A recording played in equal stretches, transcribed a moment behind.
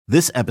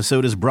This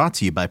episode is brought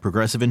to you by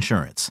Progressive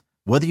Insurance.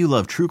 Whether you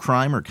love true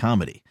crime or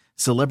comedy,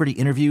 celebrity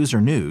interviews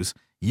or news,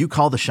 you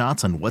call the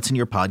shots on what's in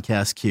your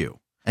podcast queue.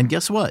 And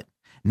guess what?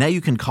 Now you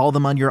can call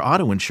them on your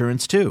auto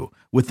insurance too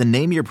with the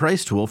Name Your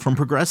Price tool from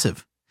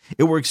Progressive.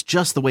 It works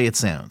just the way it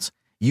sounds.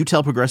 You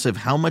tell Progressive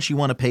how much you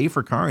want to pay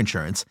for car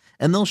insurance,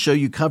 and they'll show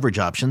you coverage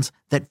options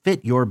that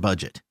fit your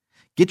budget.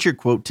 Get your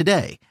quote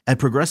today at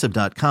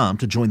Progressive.com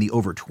to join the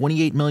over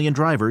 28 million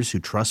drivers who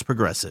trust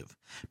Progressive.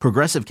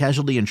 Progressive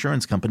Casualty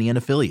Insurance Company and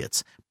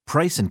Affiliates.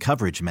 Price and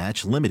coverage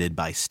match limited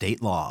by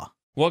state law.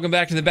 Welcome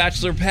back to the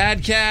Bachelor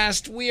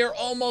Podcast. We are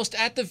almost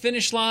at the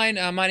finish line.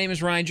 My name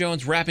is Ryan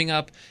Jones, wrapping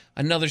up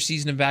another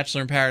season of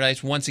Bachelor in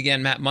Paradise. Once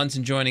again, Matt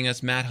Munson joining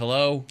us. Matt,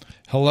 hello.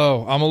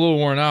 Hello. I'm a little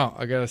worn out,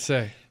 I gotta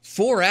say.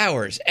 4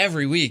 hours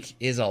every week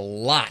is a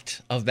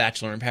lot of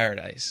Bachelor in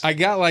Paradise. I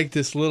got like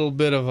this little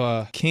bit of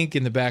a kink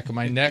in the back of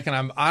my neck, and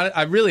I'm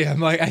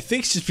like, I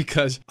think it's just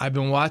because I've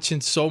been watching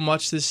so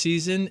much this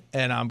season,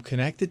 and I'm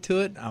connected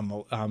to it.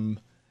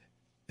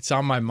 It's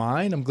on my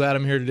mind. I'm glad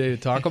I'm here today to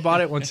talk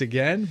about it once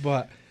again,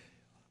 but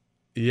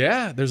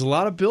yeah, there's a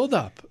lot of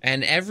buildup.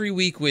 And every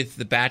week with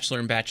The Bachelor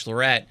and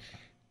Bachelorette,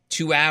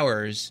 2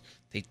 hours,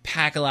 they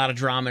pack a lot of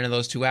drama into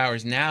those 2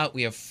 hours. Now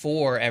we have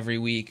 4 every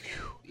week.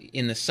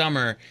 In the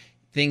summer,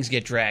 things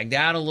get dragged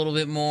out a little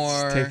bit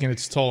more. It's taking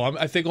its toll.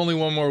 I think only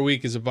one more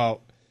week is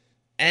about.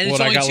 And it's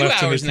what only I got 2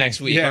 left hours in the next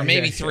tank. week, Yeah, or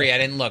maybe yeah, 3. yeah. I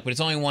didn't look, but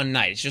it's only one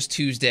night. It's just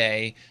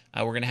Tuesday.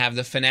 We're going to have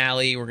the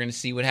finale. We're going to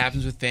see what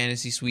happens with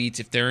Fantasy Suites,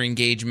 if there are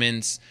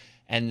engagements,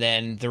 and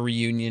then the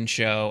reunion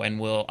show. And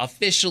we'll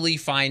officially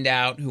find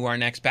out who our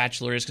next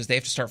Bachelor is, because they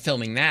have to start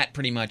filming that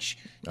pretty much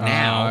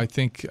now. I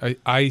think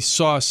I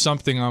saw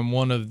something on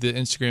one of the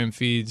Instagram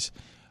feeds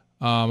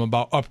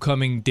about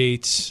upcoming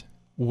dates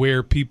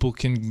where people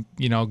can,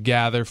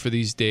 gather for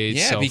these dates.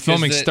 Yeah, so because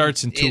filming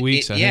starts in 2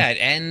 weeks. I think. It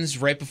ends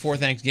right before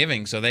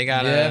Thanksgiving, so they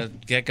got to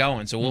get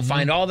going. So we'll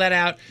find all that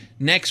out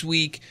next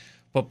week.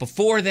 But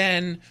before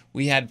then,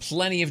 we had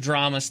plenty of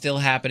drama still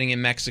happening in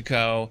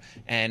Mexico,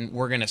 and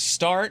we're going to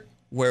start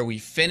where we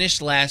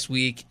finished last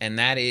week, and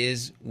that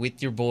is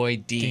with your boy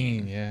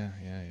Dean. Yeah.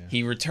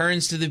 He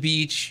returns to the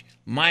beach,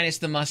 minus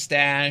the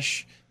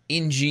mustache,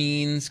 in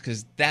jeans,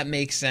 because that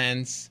makes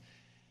sense.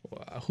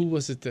 Who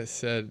was it that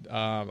said?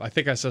 I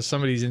think I saw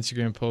somebody's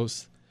Instagram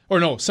post, or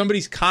no,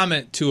 somebody's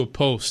comment to a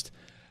post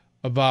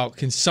about.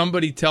 Can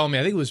somebody tell me?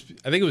 I think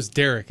it was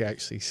Derek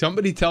actually.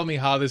 Somebody tell me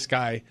how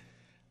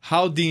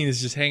Dean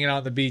is just hanging out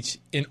at the beach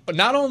in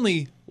not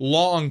only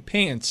long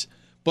pants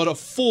but a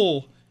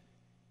full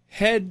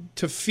head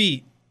to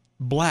feet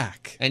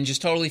black And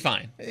just totally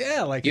fine.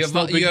 Yeah, like it's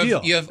no big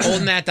deal. You have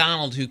old Matt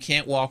Donald, who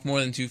can't walk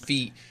more than 2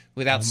 feet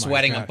without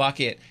sweating a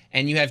bucket,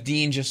 and you have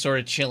Dean just sort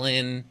of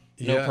chilling.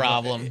 No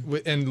problem.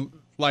 And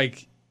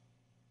like,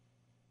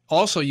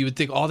 also you would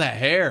think all that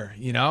hair,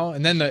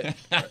 and then the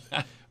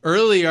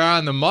earlier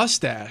on the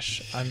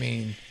mustache. I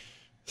mean,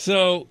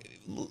 so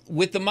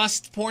with the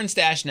porn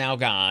stash now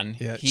gone,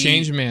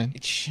 changed man.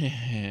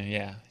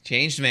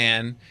 Changed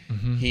man.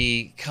 Mm-hmm.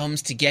 He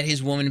comes to get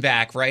his woman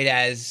back right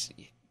as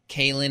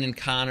Caelynn and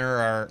Connor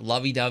are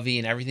lovey-dovey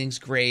and everything's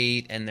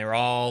great, and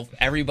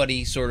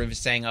everybody sort of is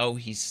saying, "Oh,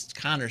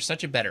 Connor's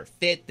such a better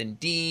fit than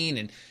Dean,"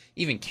 and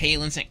even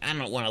Caelynn saying, "I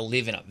don't want to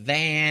live in a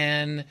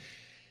van."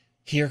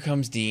 Here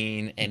comes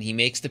Dean, and he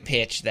makes the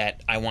pitch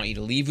that I want you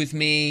to leave with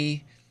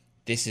me.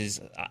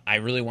 I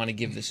really want to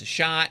give this a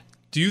shot.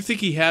 Do you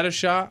think he had a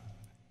shot?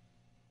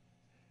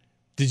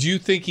 Did you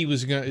think she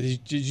was going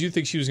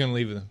to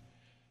leave with him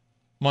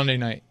Monday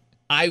night?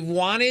 I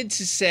wanted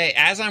to say,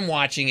 as I'm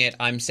watching it,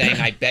 I'm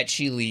saying I bet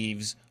she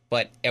leaves,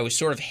 but I was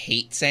sort of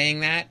hate saying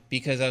that,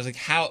 because I was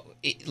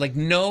like,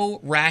 no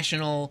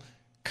rational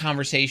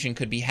conversation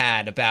could be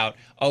had about,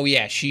 oh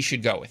yeah, she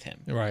should go with him.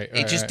 Right.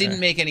 It just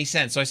didn't make any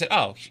sense. So I said,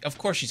 oh, of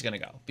course she's going to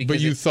go. But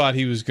you thought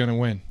he was going to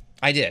win.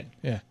 I did.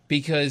 Yeah.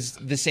 Because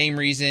the same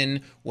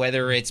reason,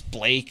 whether it's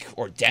Blake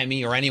or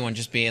Demi or anyone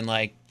just being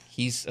like,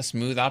 he's a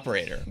smooth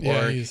operator.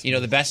 Yeah, or,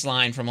 the best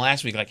line from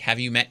last week, like, have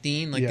you met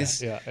Dean? Like,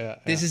 this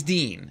is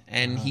Dean.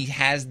 And he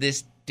has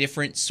this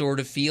different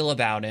sort of feel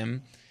about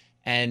him.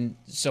 And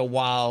so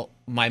while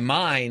my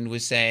mind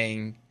was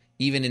saying,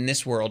 even in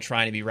this world,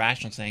 trying to be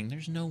rational, saying,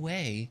 there's no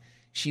way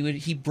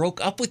he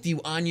broke up with you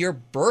on your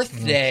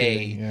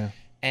birthday. Yeah.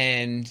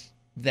 And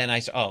then I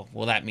said, oh,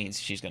 well, that means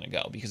she's going to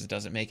go, because it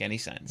doesn't make any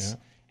sense. Yeah.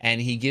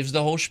 And he gives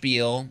the whole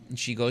spiel, and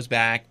she goes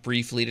back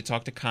briefly to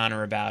talk to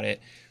Connor about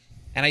it.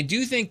 And I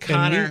do think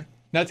Connor...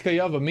 Not to cut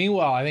you off, but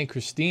meanwhile, I think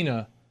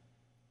Christina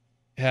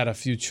had a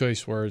few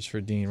choice words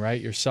for Dean, right?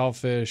 You're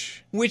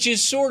selfish. Which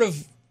is sort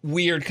of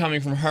weird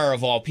coming from her,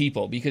 of all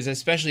people, because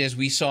especially as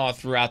we saw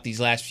throughout these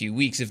last few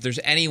weeks, if there's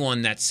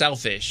anyone that's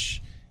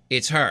selfish,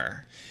 it's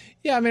her.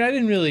 Yeah, I mean, I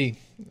didn't really...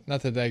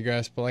 Not to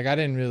digress, but I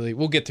didn't really...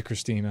 We'll get to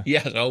Christina.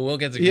 Yeah, we'll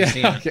get to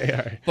Christina. Yeah, okay, all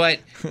right. But,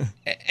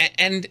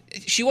 and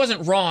she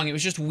wasn't wrong. It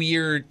was just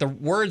weird. The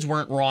words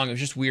weren't wrong. It was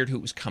just weird who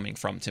it was coming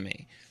from to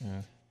me.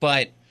 Yeah.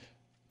 But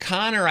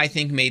Connor, I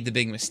think, made the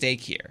big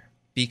mistake here,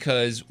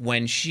 because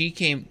when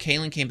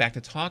Caelynn came back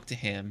to talk to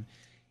him,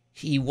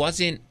 he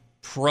wasn't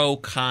pro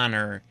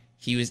Connor.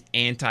 he was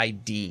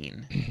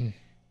anti-Dean.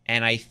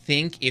 And I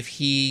think if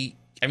she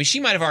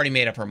might have already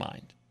made up her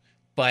mind,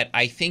 but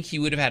I think he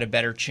would have had a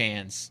better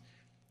chance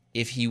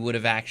if he would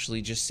have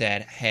actually just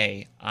said,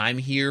 hey, I'm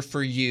here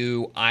for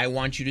you. I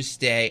want you to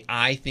stay.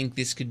 I think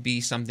this could be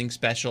something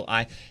special.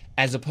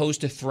 As opposed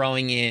to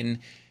throwing in,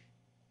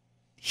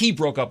 he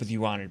broke up with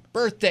you on her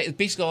birthday.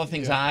 Basically all the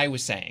things I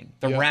was saying.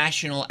 The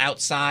rational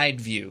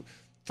outside view.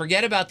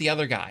 Forget about the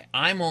other guy.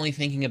 I'm only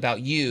thinking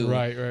about you.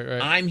 Right.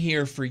 I'm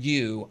here for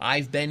you.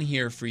 I've been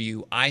here for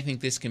you. I think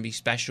this can be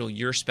special.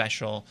 You're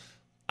special.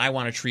 I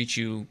want to treat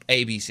you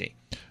ABC.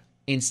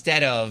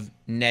 Instead of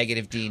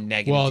negative Dean,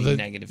 negative Dean,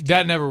 negative Dean.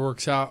 That never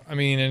works out. I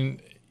mean,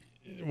 and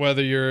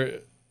whether you're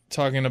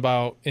talking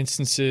about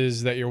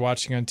instances that you're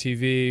watching on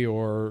TV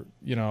or,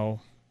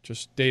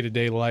 just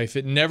day-to-day life,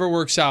 it never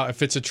works out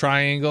if it's a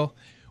triangle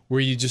where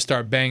you just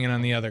start banging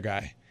on the other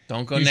guy.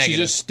 Don't go negative. You should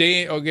negative. just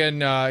stay, again,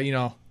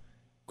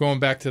 going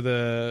back to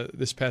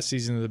this past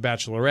season of The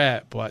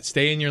Bachelorette, but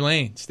stay in your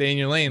lane. Stay in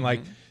your lane. Mm-hmm.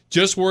 Like,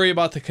 just worry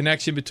about the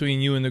connection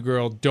between you and the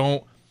girl.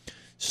 Don't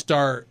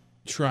start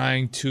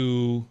trying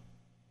to,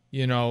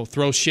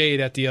 throw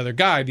shade at the other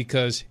guy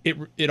because it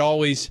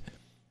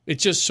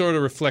just sort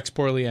of reflects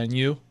poorly on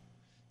you.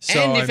 So,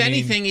 and if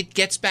anything, it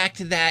gets back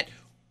to that,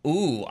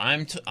 ooh,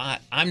 I'm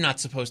not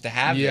supposed to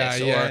have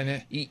this.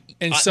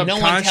 And no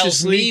one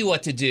tells me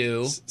what to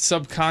do.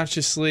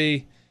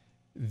 Subconsciously,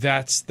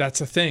 that's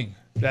a thing.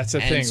 That's a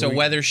thing. So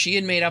whether she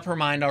had made up her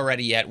mind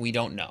already yet, we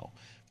don't know.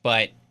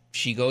 But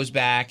she goes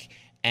back,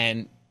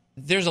 and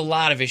there's a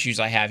lot of issues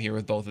I have here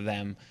with both of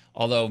them,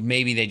 although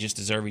maybe they just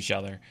deserve each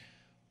other.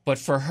 But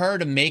for her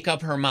to make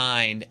up her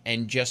mind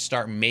and just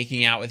start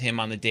making out with him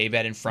on the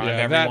daybed in front of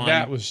everyone,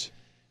 that was.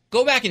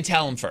 Go back and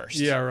tell him first.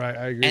 Yeah, right.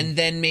 I agree. And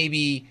then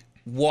maybe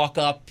walk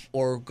up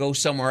or go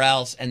somewhere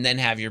else and then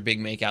have your big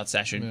makeout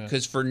session.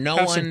 Because for no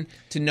one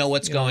to know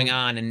what's going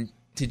on and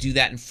to do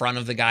that in front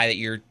of the guy that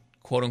you're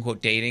quote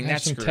unquote dating,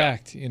 that's some screwed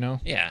tact,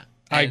 up. Yeah.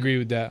 I agree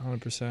with that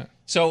 100%.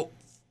 So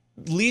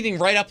leading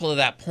right up to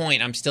that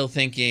point, I'm still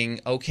thinking,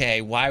 okay,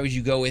 why would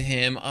you go with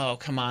him? Oh,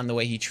 come on, the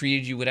way he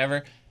treated you,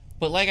 whatever.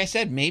 But like I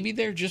said, maybe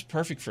they're just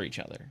perfect for each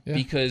other. Yeah.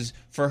 Because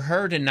for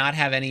her to not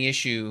have any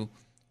issue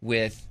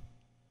with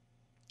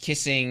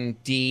kissing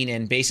Dean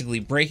and basically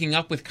breaking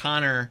up with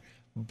Connor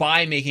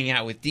by making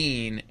out with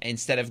Dean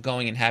instead of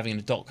going and having an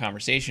adult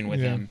conversation with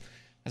him,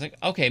 I was like,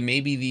 okay,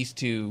 maybe these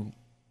two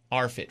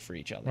are fit for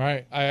each other.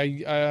 Right.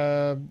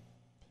 I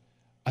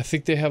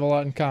think they have a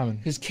lot in common.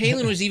 Because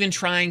Caelynn was even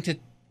trying to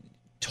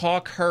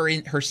talk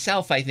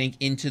herself, I think,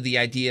 into the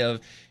idea of,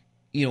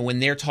 when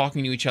they're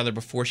talking to each other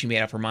before she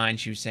made up her mind,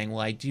 she was saying, well,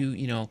 I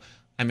do,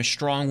 I'm a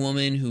strong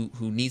woman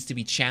who needs to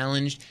be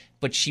challenged.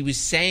 But she was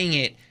saying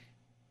it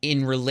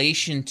in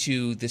relation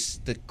to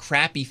the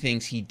crappy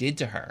things he did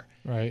to her.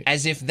 Right.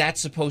 As if that's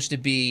supposed to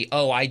be,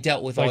 oh, I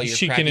dealt with all your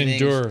she crappy can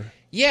things. Endure.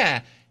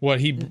 Yeah. What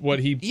he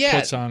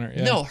puts on her.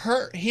 Yeah. No,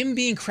 him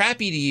being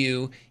crappy to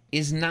you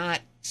is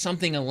not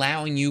something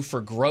allowing you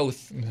for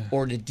growth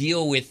or to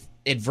deal with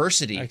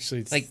adversity.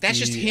 Actually, that's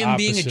just him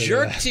being a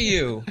jerk to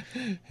you.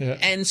 Yeah.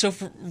 And so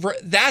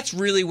that's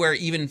really where,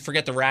 even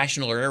forget the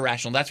rational or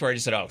irrational, that's where I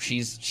just said, oh,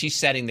 she's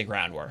setting the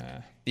groundwork.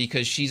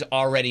 Because she's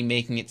already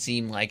making it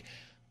seem like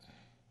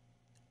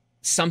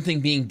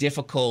something being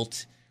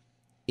difficult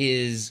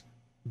is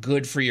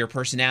good for your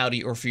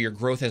personality or for your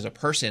growth as a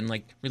person.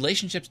 Like,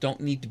 relationships don't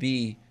need to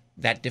be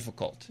that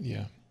difficult.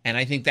 Yeah. And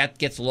I think that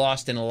gets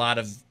lost in a lot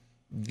of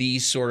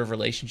these sort of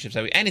relationships.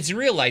 And it's in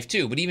real life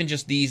too, but even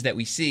just these that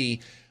we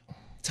see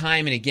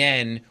time and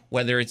again,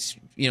 whether it's,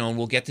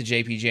 we'll get to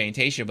JPJ and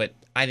Tayshia, but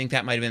I think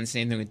that might have been the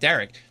same thing with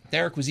Derek.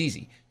 Derek was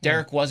easy.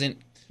 Derek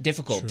wasn't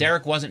difficult. True.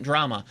 Derek wasn't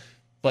drama.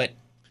 But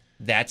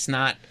that's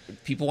not,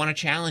 people want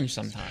to challenge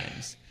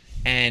sometimes.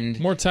 And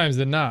more times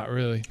than not,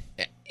 really.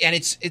 And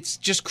it's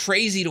just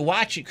crazy to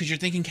watch it because you're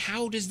thinking,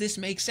 how does this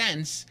make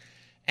sense?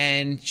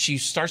 And she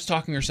starts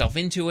talking herself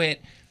into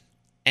it.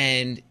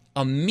 And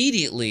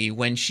immediately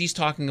when she's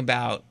talking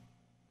about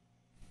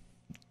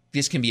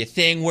this can be a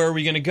thing, where are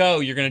we going to go?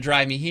 You're going to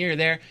drive me here,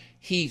 there.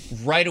 He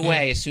right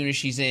away, as soon as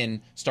she's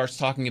in, starts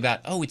talking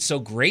about, oh, it's so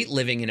great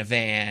living in a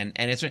van.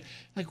 And it's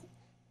like,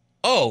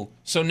 oh,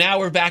 so now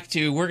we're back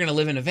to we're going to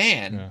live in a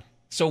van. Yeah.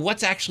 So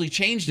what's actually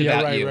changed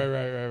about you?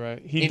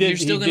 Right. You're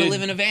still going to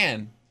live in a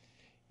van.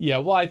 Yeah,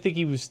 well, I think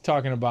he was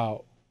talking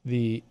about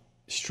the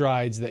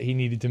strides that he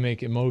needed to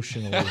make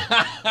emotionally.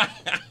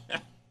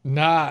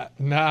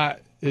 not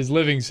his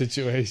living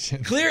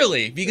situation.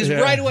 Clearly, because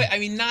right away,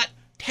 not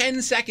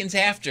 10 seconds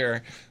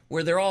after,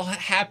 where they're all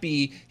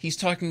happy, he's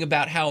talking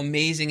about how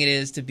amazing it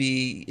is to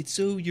be,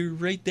 you're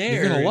right there.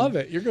 You're going to love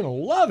it. You're going to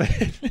love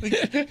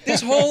it.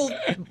 This whole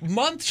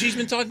month, she's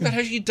been talking about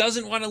how she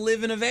doesn't want to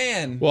live in a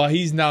van. Well,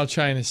 he's now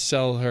trying to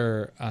sell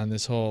her on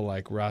this whole,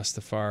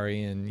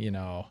 Rastafari and,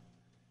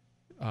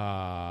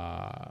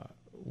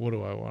 what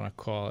do I want to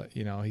call it?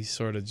 He's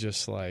sort of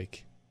just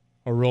like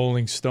a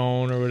Rolling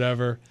Stone or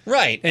whatever.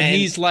 Right. And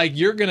he's like,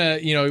 you're going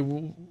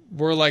to,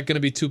 we're like going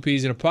to be two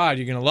peas in a pod.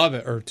 You're going to love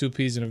it. Or two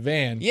peas in a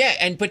van.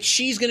 Yeah. But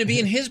she's going to be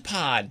in his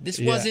pod. This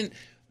wasn't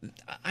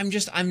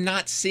I'm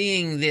not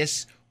seeing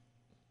this.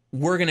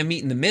 We're going to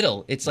meet in the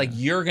middle. It's like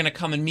you're going to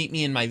come and meet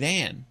me in my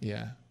van.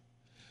 Yeah.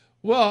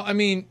 Well, I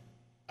mean,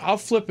 I'll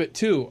flip it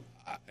too,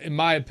 in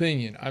my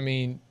opinion. I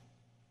mean,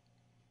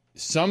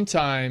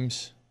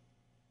 sometimes,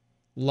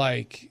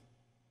 like,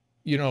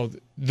 you know,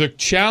 the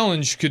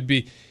challenge could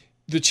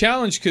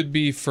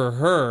be for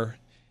her,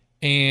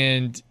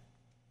 and,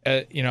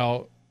 you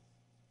know,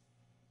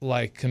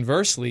 like,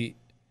 conversely,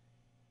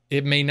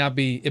 there may not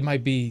be a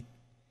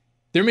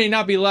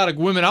lot of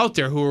women out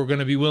there who are going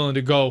to be willing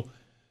to go,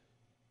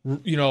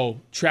 you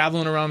know,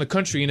 traveling around the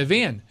country in a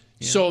van.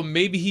 Yeah. So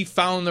maybe he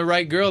found the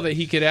right girl that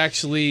he could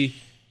actually,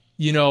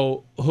 you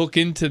know, hook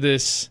into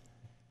this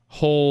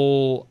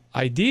whole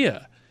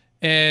idea.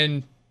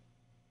 And,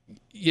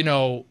 you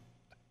know,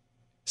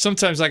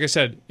 sometimes, like I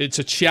said, it's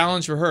a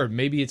challenge for her.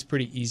 Maybe it's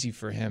pretty easy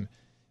for him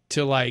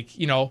to, like,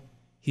 you know,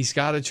 he's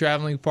got a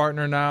traveling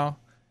partner now.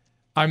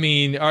 I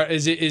mean,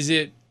 is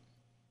it,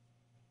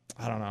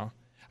 I don't know.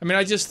 I mean,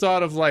 I just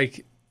thought of,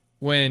 like,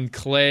 when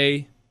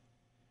Clay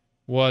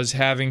was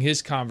having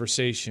his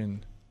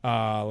conversation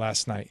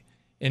last night,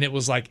 and it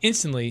was like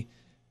instantly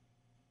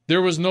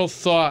there was no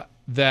thought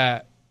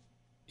that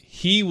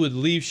he would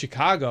leave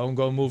Chicago and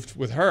go move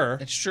with her.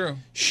 That's true.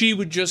 She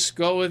would just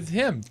go with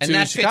him and to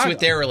that Chicago. fits with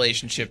their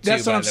relationship too.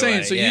 That's what I'm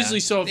saying. Way. So usually,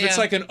 if it's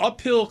like an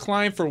uphill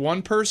climb for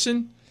one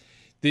person,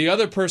 the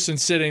other person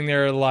sitting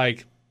there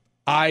like,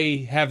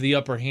 I have the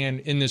upper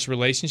hand in this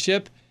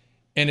relationship,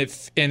 and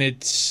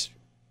it's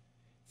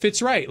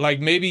fits right. Like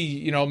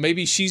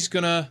maybe she's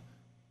gonna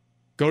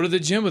go to the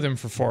gym with him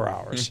for 4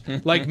 hours.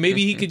 Like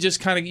maybe he could just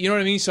kind of, you know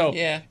what I mean? So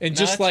yeah, and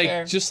just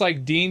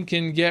like Dean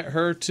can get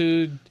her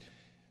to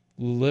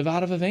live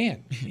out of a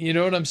van. You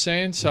know what I'm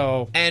saying?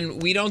 So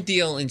and we don't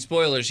deal in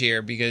spoilers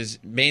here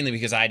mainly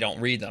because I don't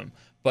read them.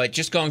 But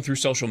just going through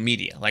social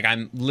media, like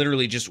I'm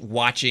literally just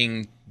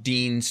watching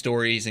Dean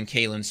stories and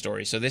Caelynn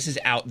stories. So this is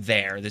out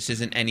there. This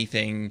isn't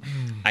anything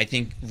I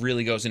think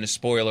really goes into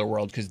spoiler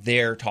world because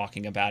they're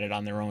talking about it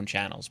on their own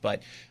channels.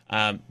 But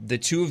the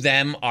two of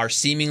them are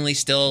seemingly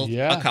still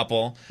a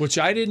couple. Which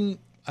I didn't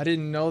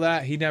know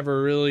that. He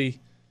never really,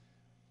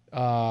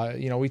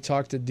 we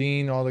talked to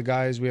Dean, all the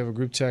guys. We have a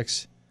group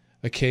text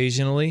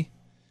occasionally.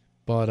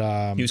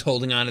 But he was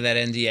holding on to that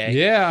NDA.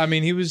 Yeah, I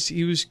mean he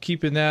was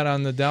keeping that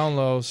on the down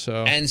low.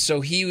 So and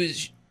so he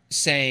was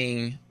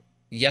saying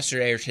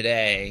yesterday or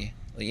today,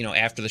 you know,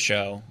 after the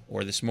show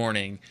or this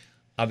morning,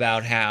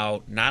 about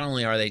how not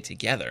only are they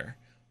together,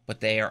 but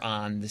they are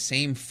on the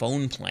same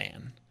phone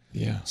plan.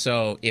 Yeah.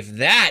 So if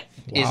that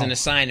isn't a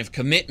sign of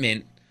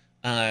commitment,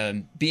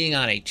 being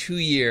on a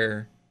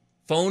 2-year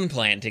phone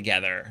plan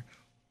together,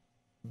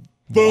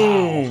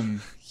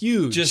 boom,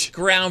 huge, just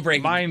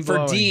groundbreaking.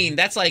 Mind-blowing. For Dean.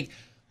 That's like.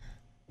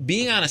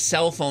 Being on a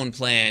cell phone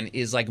plan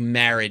is like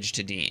marriage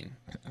to Dean.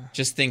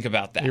 Just think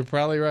about that. You're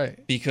probably right.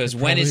 Because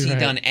when has he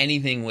done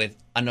anything with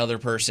another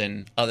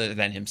person other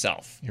than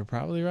himself? You're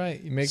probably right.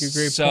 You make a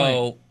great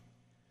point.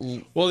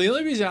 Well, the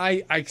only reason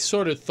I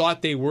sort of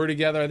thought they were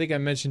together, I think I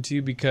mentioned to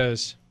you,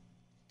 because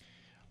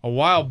a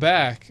while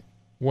back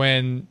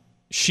when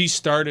she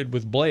started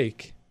with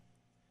Blake,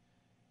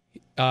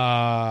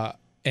 and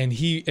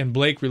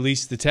Blake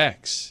released the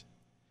text,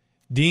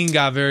 Dean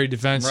got very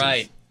defensive.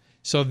 Right.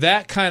 So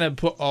that kind of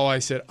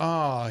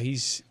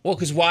he's... Well,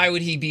 because why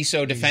would he be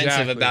so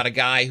defensive about a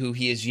guy who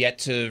he has yet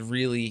to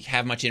really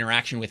have much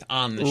interaction with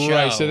on the show?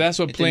 Right, so that's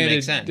what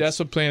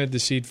planted the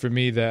seed for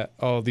me that,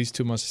 these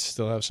two must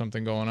still have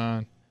something going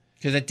on.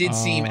 Because that did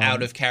seem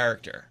out of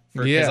character.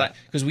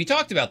 Because we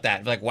talked about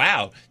that. Like,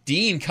 wow,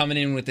 Dean coming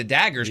in with the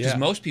daggers, because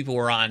most people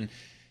were on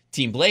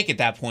Team Blake at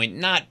that point,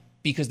 not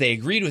because they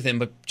agreed with him,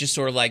 but just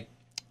sort of like,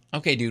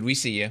 okay, dude, we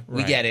see you.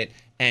 We get it.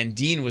 And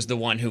Dean was the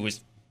one who was...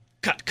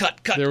 Cut.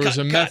 There was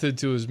a method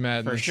to his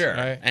madness. For sure.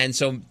 Right? And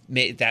so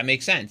that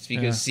makes sense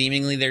because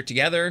seemingly they're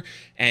together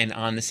and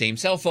on the same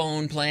cell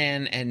phone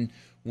plan, and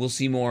we'll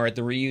see more at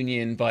the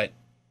reunion, but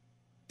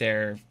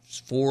they're,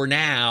 for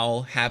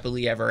now,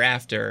 happily ever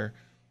after.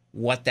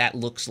 What that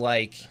looks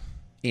like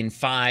in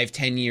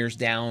 5-10 years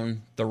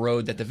down the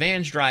road that the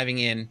van's driving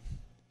in,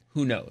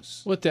 who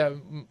knows? What that,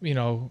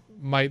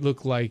 might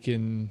look like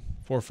in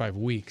 4 or 5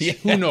 weeks. Yeah.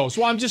 Who knows?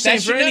 Well, I'm just saying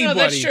for anybody. No,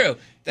 that's true.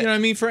 You know what I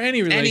mean? For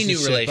any relationship. Any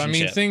new relationship. I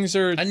mean, things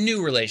are... A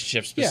new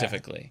relationship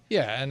specifically.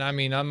 Yeah, and I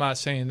mean, I'm not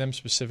saying them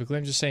specifically.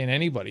 I'm just saying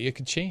anybody. It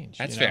could change.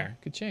 That's fair.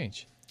 It could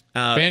change.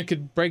 Van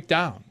could break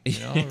down,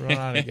 run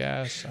out of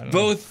gas. I don't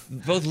know.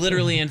 Both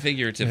literally and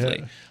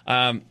figuratively.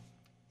 So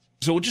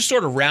we'll just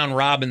sort of round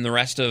robin the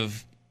rest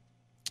of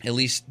at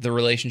least the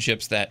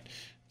relationships that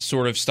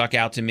sort of stuck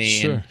out to me.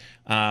 Sure.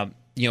 And,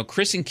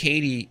 Chris and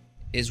Katie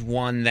is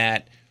one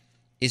that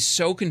is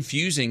so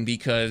confusing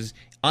because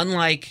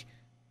unlike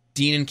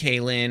Dean and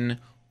Caelynn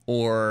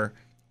or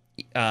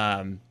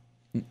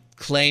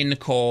Clay and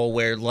Nicole,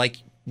 where, like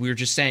we were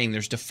just saying,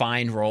 there's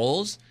defined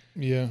roles.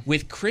 Yeah.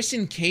 With Chris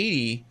and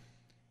Katie,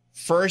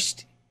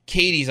 first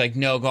Katie's like,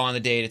 no, go on the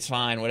date, it's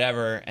fine,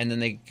 whatever. And then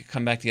they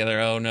come back together,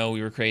 oh, no,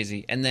 we were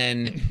crazy. And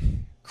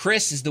then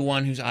Chris is the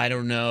one who's, I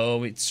don't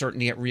know, it's starting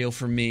to get real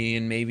for me,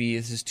 and maybe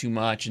this is too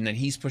much. And then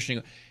he's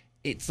pushing.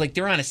 it's like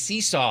they're on a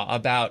seesaw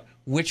about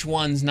which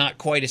one's not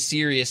quite as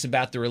serious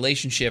about the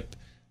relationship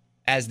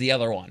as the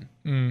other one.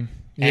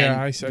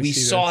 Yeah, and we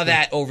saw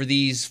that over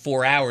these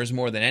 4 hours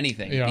more than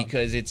anything,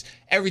 because it's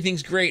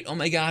everything's great. Oh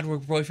my God, we're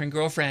boyfriend,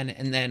 girlfriend.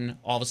 And then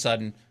all of a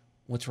sudden,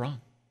 what's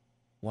wrong?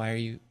 Why are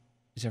you,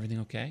 is everything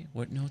okay?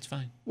 What? No, it's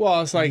fine.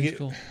 Well, it's like,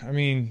 cool. I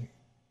mean,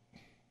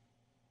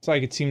 it's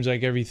like it seems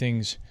like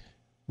everything's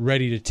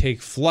ready to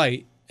take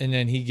flight, and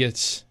then he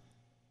gets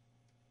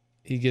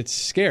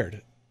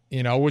scared,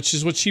 which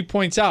is what she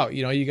points out.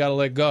 You got to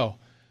let go.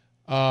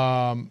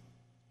 I'm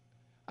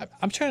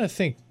trying to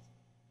think.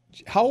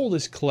 How old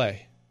is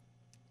Clay?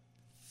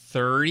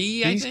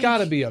 30, I think? He's got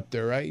to be up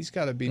there, right? He's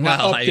got to be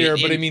not up there,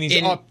 but I mean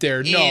he's up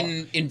there.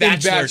 No, in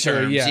bachelor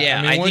terms,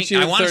 yeah. I mean, once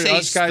you're 30,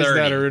 us guys 30.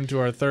 that are into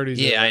our 30s.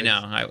 Yeah, I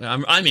know.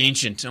 I'm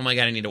ancient. Oh my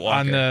God, I need to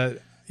walk.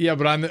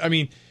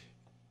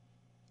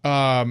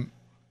 I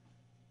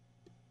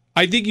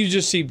think you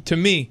just see. To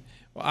me,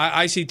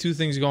 I see two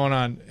things going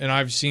on, and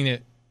I've seen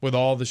it with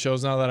all the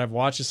shows now that I've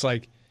watched. It's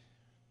like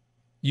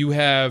you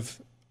have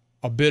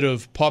a bit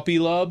of puppy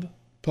love,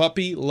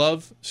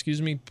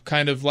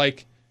 kind of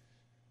like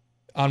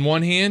on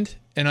one hand,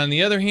 and on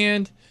the other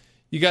hand,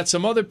 you got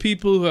some other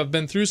people who have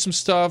been through some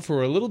stuff, who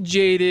are a little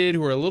jaded,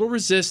 who are a little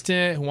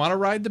resistant, who want to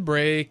ride the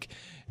brake,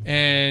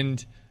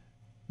 and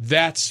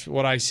that's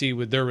what I see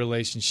with their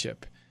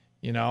relationship.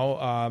 He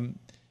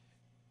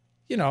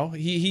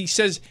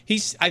says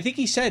I think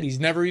he said he's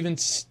never even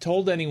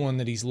told anyone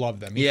that he's loved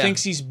them. He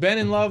thinks he's been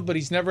in love, but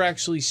he's never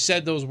actually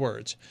said those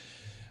words.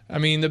 I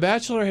mean, The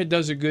Bachelor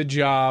does a good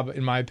job,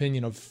 in my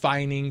opinion, of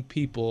finding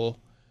people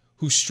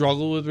who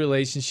struggle with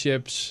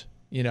relationships,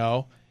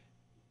 who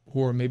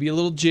are maybe a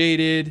little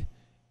jaded,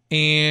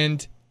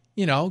 and,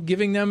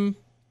 giving them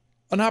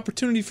an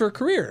opportunity for a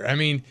career. I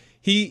mean,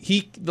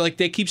 he like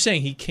they keep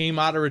saying, he came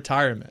out of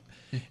retirement.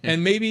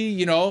 And maybe,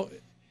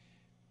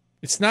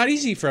 it's not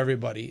easy for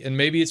everybody. And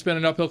maybe it's been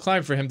an uphill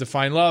climb for him to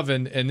find love.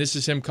 And this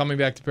is him coming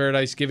back to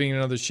paradise, giving it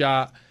another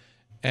shot.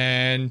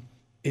 And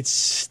it's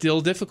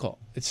still difficult.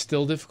 It's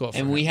still difficult for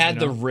him. And we had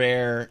the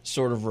rare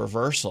sort of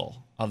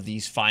reversal of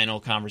these final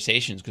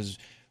conversations because,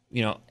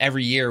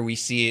 every year we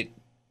see it,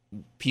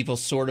 people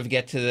sort of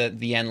get to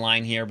the end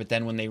line here, but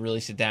then when they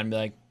really sit down and be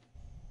like,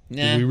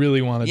 nah. Do we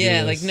really want to do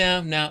this? Yeah,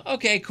 like, no.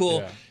 Okay,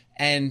 cool. Yeah.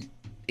 And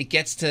it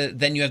gets to,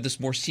 then you have this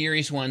more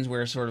serious ones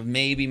where sort of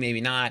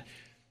maybe not.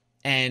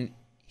 And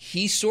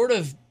he sort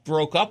of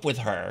broke up with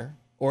her,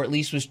 or at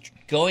least was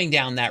going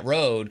down that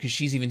road, because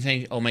she's even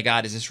saying, oh my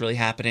God, is this really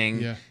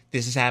happening? Yeah.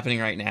 This is happening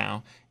right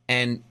now.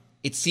 And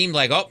it seemed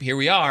like, oh, here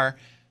we are.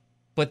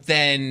 But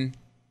then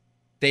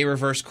they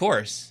reverse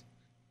course.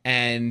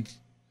 And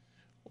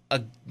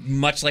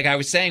much like I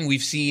was saying,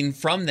 we've seen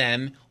from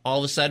them, all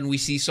of a sudden we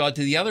saw it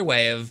to the other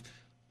way of,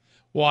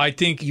 well, I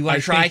think... You want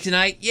to try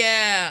tonight?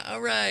 Yeah,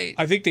 all right.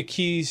 I think the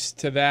keys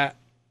to that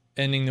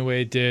ending the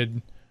way it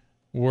did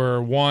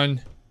were,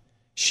 one,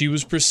 she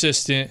was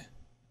persistent,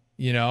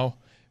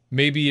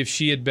 Maybe if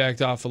she had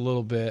backed off a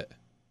little bit,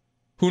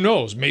 who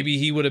knows? Maybe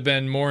he would have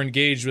been more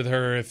engaged with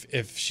her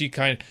if she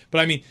but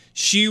I mean,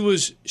 she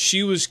was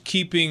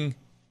keeping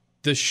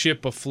the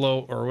ship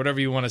afloat, or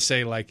whatever you want to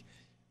say, like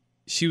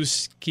she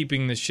was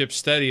keeping the ship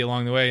steady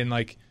along the way, and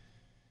like,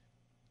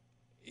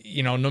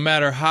 no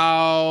matter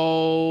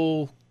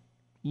how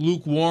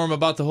lukewarm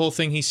about the whole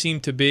thing he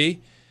seemed to be.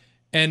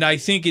 And I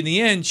think in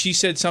the end, she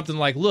said something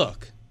like,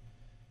 look,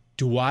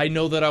 do I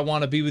know that I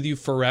want to be with you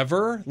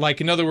forever?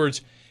 Like, in other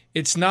words,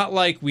 it's not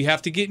like we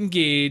have to get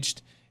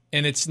engaged,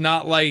 and it's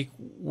not like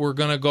we're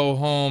going to go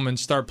home and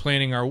start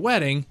planning our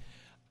wedding.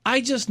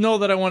 I just know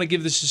that I want to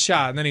give this a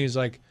shot. And then he was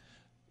like,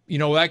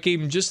 that gave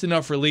him just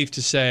enough relief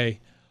to say,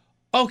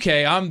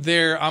 okay, I'm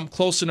there. I'm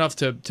close enough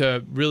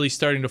to really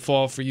starting to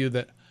fall for you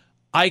that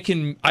I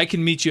can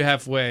meet you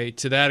halfway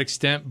to that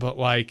extent. But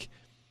like,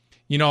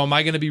 am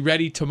I going to be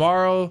ready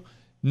tomorrow?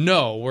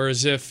 No.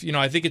 Whereas if,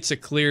 I think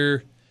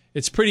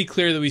it's pretty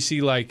clear that we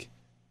see like,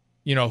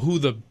 who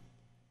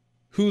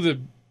the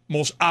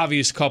most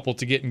obvious couple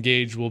to get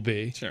engaged will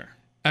be. Sure.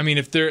 I mean,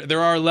 if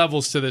there are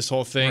levels to this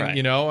whole thing,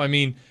 right. I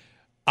mean,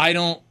 I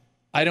don't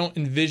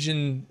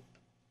envision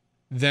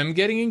them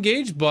getting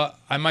engaged, but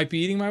I might be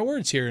eating my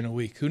words here in a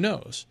week. Who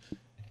knows?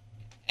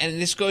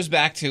 And this goes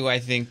back to, I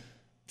think,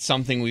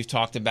 something we've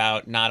talked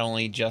about not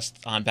only just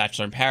on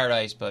Bachelor in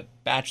Paradise, but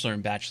Bachelor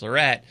and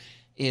Bachelorette,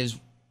 is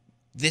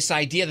this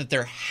idea that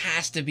there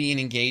has to be an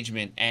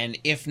engagement, and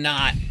if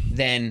not,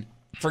 then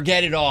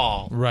forget it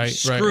all. Right.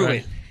 Screw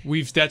it.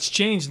 That's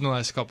changed in the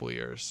last couple of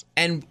years.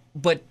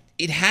 But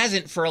it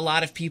hasn't for a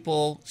lot of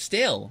people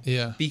still.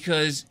 Yeah.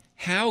 Because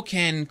how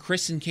can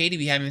Chris and Katie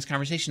be having this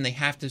conversation? They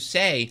have to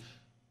say,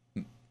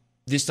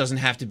 this doesn't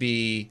have to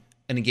be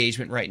an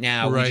engagement right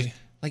now. Right.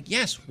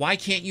 Yes, why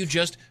can't you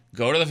just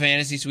go to the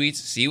fantasy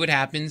suites, see what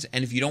happens,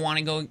 and if you don't want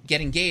to go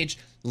get engaged,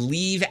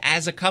 leave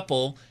as a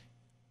couple,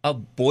 a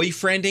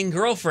boyfriend and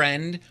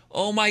girlfriend.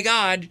 Oh my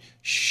God,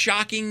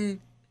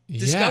 shocking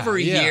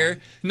discovery here.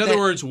 In other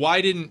words,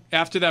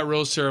 after that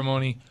rose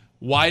ceremony,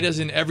 why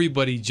doesn't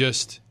everybody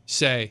just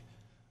say,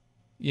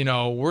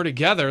 we're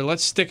together.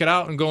 Let's stick it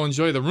out and go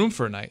enjoy the room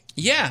for a night.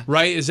 Yeah.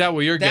 Right? Is that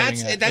what you're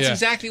getting at? That's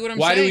exactly what I'm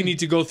Why saying. do we need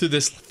to go through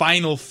this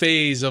final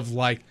phase of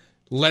like,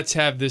 let's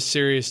have this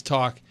serious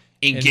talk?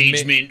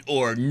 Engagement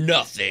or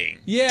nothing.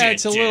 Yeah,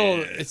 it's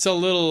a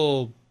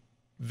little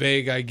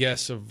vague, I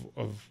guess,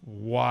 of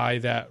why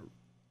that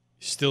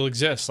still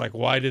exists. Like,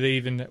 why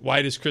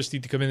does Chris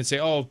need to come in and say,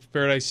 "Oh,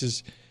 paradise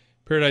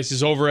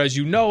is over as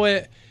you know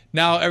it"?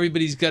 Now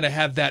everybody's gonna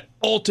have that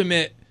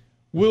ultimate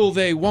will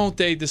they, won't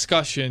they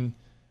discussion.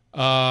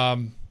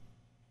 Seems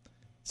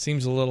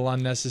a little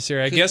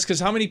unnecessary, I guess, because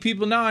how many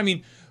people now? I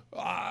mean,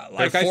 there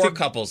are four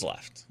couples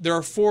left. There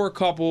are 4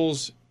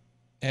 couples.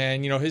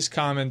 And, his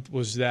comment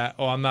was that,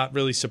 I'm not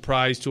really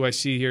surprised who I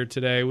see here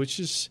today,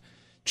 which is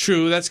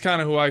true. That's kind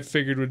of who I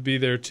figured would be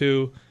there,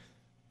 too.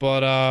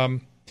 But,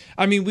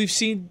 I mean, we've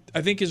seen,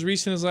 I think as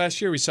recent as last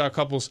year, we saw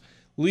couples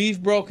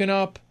leave broken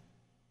up,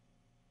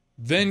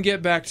 then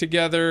get back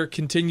together,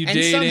 continue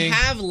dating. And some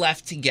have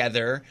left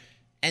together.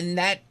 And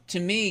that, to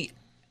me,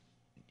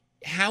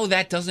 how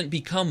that doesn't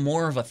become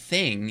more of a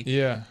thing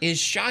is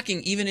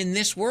shocking, even in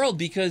this world,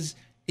 because...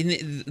 in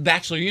the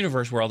Bachelor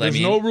universe world, there's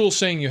no rule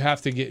saying you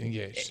have to get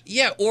engaged.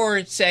 Yeah,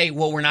 or say,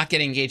 well, we're not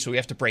getting engaged, so we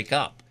have to break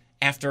up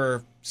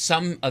after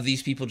some of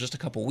these people just a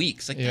couple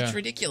weeks. That's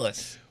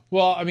ridiculous.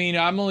 Well, I mean,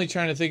 I'm only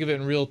trying to think of it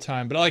in real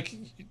time, but like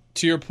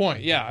to your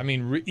point, yeah. I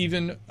mean,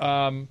 even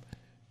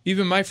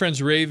my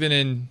friends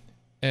Raven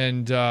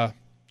and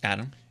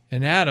Adam,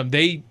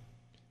 they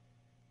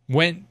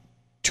went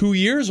 2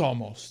 years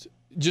almost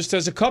just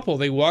as a couple.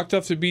 They walked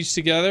off the beach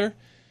together.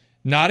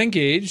 Not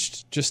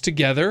engaged, just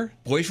together.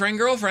 Boyfriend,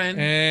 girlfriend.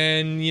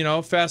 And,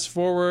 fast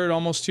forward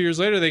almost 2 years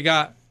later, they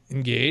got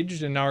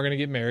engaged and now we're going to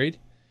get married.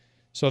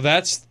 So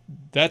that's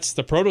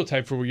the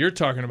prototype for what you're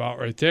talking about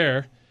right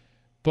there.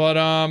 But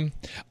I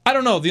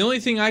don't know. The only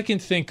thing I can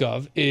think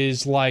of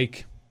is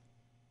like,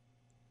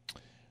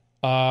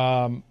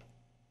 I'm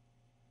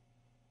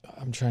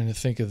trying to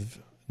think of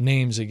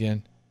names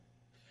again.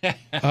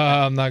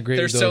 I'm not great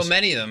There's at those. so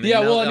many of them. Yeah,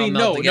 well, I mean,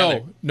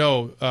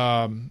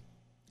 no.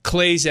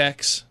 Clay's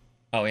ex.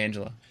 Oh,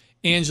 Angela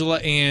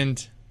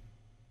and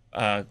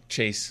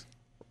Chase.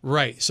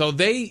 Right. So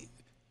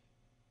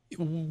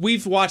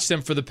we've watched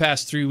them for the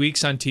past 3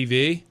 weeks on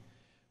TV,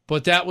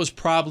 but that was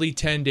probably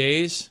 10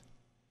 days.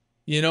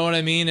 You know what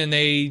I mean? And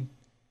they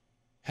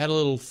had a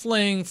little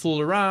fling,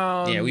 fooled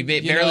around. Yeah, we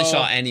barely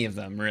saw any of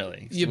them,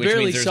 really. You which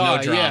barely means there's saw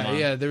no drama.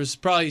 Yeah. There was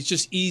probably, it's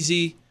just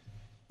easy.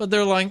 But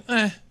they're like,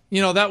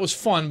 that was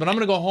fun, but I'm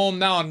going to go home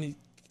now and,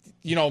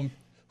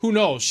 who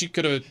knows? She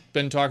could have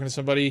been talking to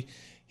somebody.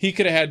 He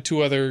could have had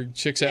 2 other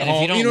chicks at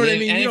home. You know what I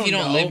mean? And if you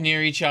don't live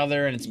near each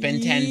other and it's been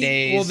 10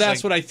 days. Well,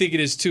 that's what I think it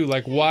is too.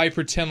 Like, why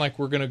pretend like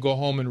we're going to go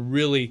home and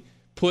really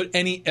put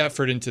any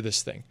effort into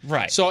this thing?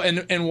 Right. So,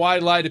 and why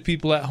lie to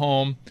people at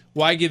home?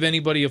 Why give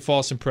anybody a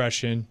false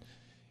impression?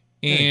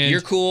 And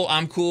you're cool,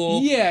 I'm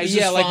cool. Yeah, this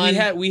yeah. is Like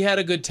fun. we had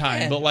a good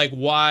time, but like,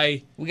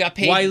 why? We got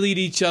paid. Why lead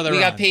each other? We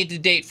on? got paid to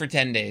date for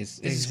 10 days.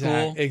 This is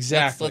cool.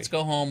 Exactly. Let's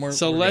go home. We're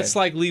let's good.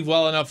 like leave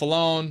well enough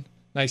alone.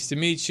 Nice to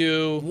meet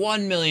you.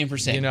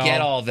 1,000,000%.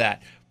 Get all of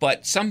that.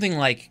 But something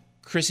like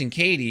Chris and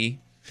Katie.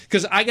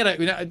 Because I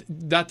gotta,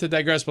 not to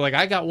digress, but like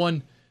I got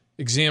one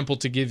example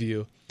to give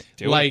you.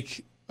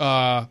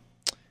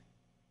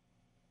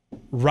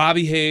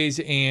 Robbie Hayes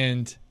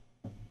and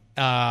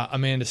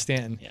Amanda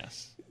Stanton.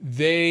 Yes.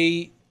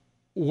 They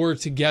were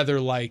together,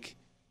 like,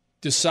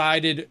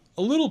 decided,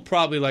 a little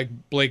probably like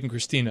Blake and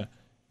Christina,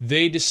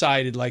 they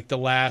decided like the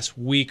last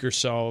week or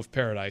so of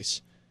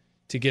Paradise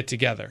to get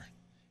together.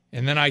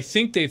 And then I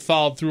think they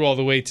followed through all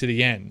the way to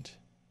the end.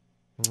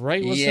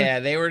 Right?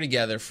 They were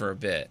together for a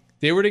bit.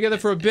 They were together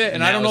for a bit,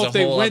 and I don't know if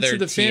they went to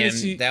the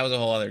fantasy. That was a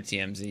whole other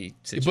TMZ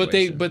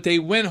situation. But they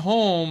went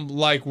home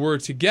like we're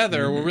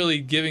together. Mm-hmm. We're really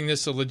giving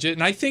this a legit.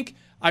 And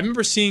I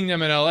remember seeing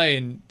them in LA,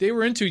 and they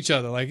were into each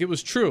other. Like, it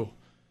was true.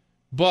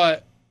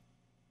 But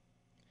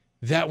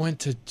that went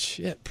to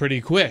shit pretty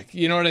quick.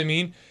 You know what I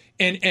mean?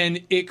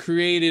 And it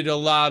created a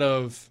lot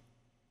of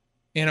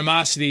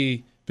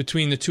animosity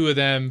between the two of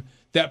them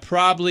that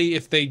probably,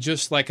 if they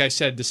just, like I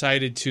said,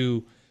 decided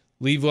to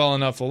leave well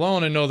enough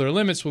alone and know their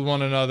limits with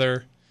one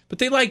another, but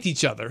they liked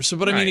each other. So,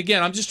 but I mean,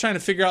 again, I'm just trying to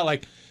figure out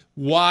like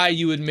why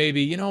you would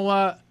maybe, you know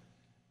what,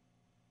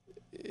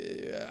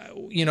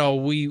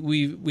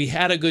 we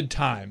had a good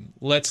time.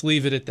 Let's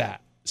leave it at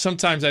that.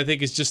 Sometimes I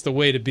think it's just the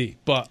way to be.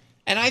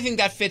 And I think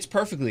that fits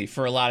perfectly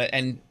for a lot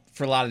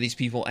of these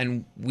people,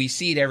 and we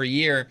see it every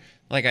year.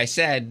 Like I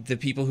said, the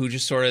people who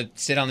just sort of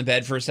sit on the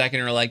bed for a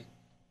second and are like,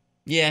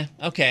 yeah,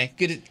 okay,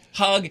 good,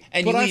 hug,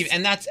 and you leave,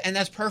 and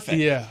that's perfect.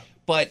 Yeah.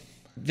 But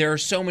there are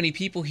so many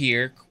people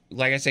here,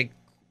 like I said,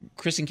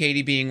 Chris and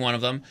Katie being one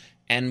of them,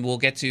 and we'll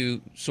get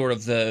to sort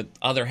of the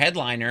other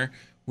headliner,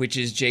 which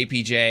is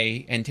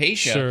JPJ and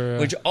Tayshia,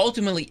 which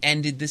ultimately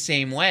ended the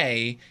same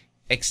way,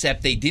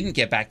 except they didn't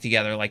get back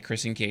together like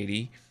Chris and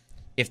Katie,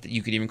 if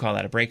you could even call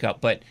that a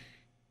breakup. But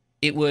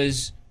it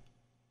was,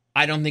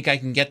 I don't think I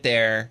can get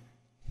there,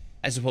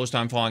 as opposed to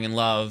I'm falling in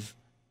love,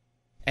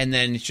 and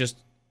then it's just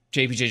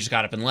JPJ just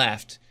got up and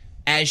left.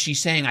 as she's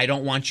saying, I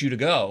don't want you to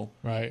go.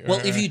 Right. Well,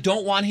 if you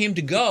don't want him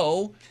to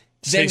go,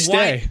 then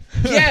stay.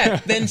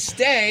 then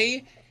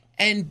stay,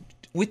 and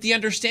with the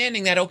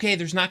understanding that, okay,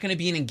 there's not going to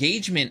be an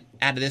engagement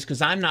out of this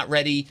because I'm not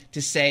ready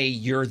to say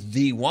you're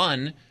the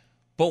one,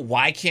 but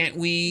why can't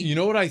we You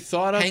know what I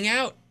thought of? hang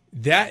out?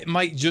 That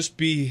might just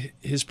be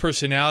his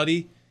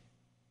personality,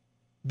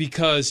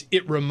 because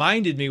it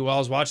reminded me, while I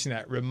was watching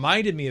that,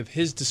 reminded me of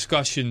his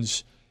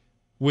discussions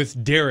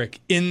with Derek,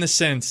 in the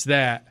sense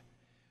that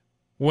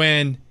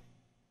when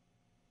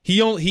he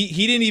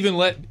didn't even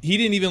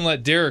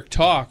let Derek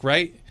talk,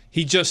 right?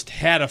 He just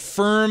had a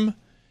firm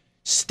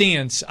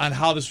stance on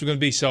how this was going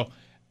to be. So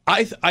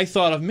I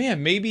thought of,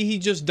 man, maybe he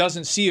just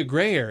doesn't see a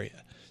gray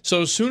area.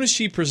 So as soon as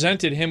she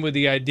presented him with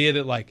the idea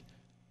that, like,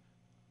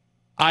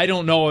 I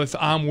don't know if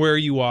I'm where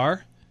you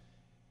are,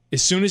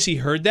 as soon as he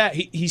heard that,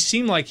 he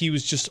seemed like he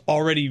was just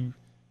already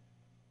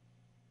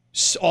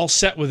all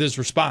set with his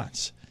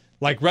response.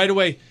 Like right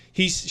away,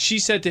 she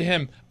said to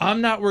him,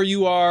 I'm not where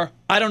you are.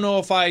 I don't know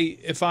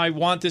if I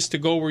want this to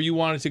go where you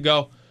want it to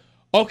go.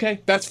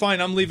 Okay, that's fine.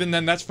 I'm leaving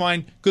then. That's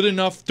fine. Good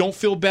enough. Don't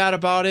feel bad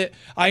about it.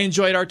 I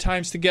enjoyed our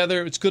times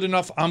together. It's good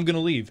enough. I'm going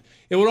to leave.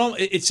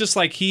 It's just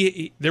like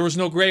there was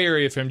no gray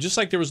area for him, just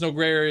like there was no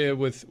gray area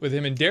with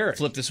him and Derek.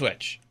 Flip the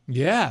switch.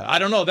 Yeah, I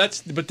don't know.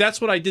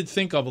 That's what I did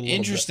think of a little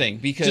Interesting,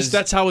 bit. because just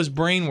that's how his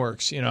brain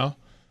works, you know?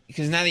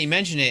 Because now that you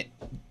mention it,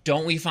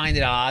 don't we find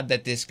it odd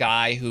that this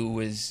guy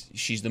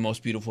she's the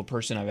most beautiful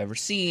person I've ever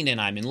seen,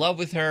 and I'm in love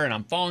with her, and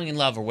I'm falling in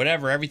love, or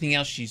whatever, everything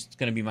else, she's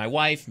going to be my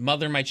wife,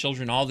 mother, my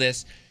children, all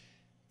this,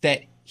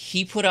 that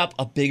he put up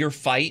a bigger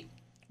fight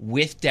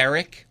with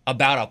Derek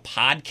about a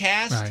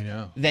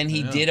podcast than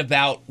he did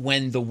about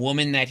when the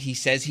woman that he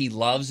says he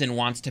loves and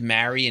wants to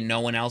marry and no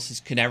one else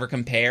can ever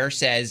compare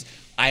says,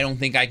 I don't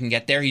think I can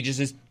get there. He just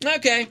says,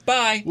 okay,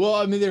 bye. Well,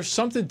 I mean, there's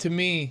something to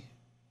me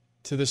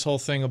to this whole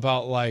thing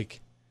about,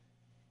 like,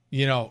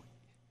 you know,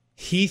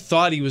 he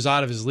thought he was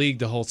out of his league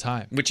the whole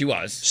time. Which he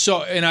was.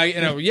 So,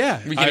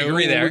 yeah. We can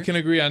agree there. We can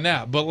agree on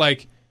that. But,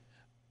 like,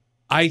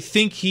 I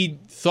think he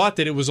thought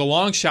that it was a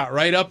long shot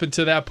right up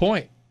until that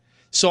point.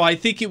 So I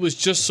think it was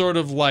just sort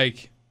of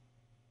like,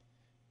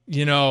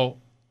 you know,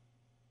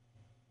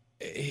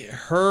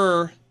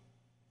 her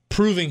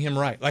proving him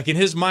right. Like, in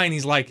his mind,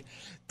 he's like,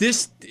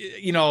 this,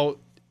 you know.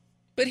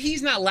 But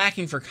he's not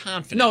lacking for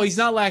confidence. No, he's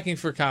not lacking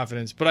for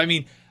confidence. But, I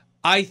mean,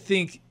 I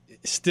think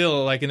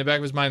still, like, in the back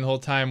of his mind the whole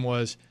time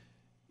was,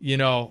 you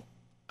know,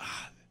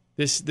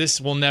 this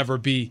will never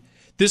be,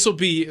 this will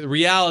be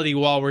reality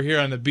while we're here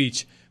on the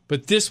beach,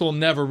 but this will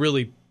never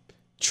really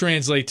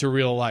translate to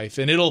real life,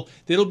 and it'll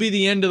be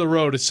the end of the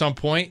road at some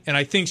point. And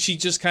I think she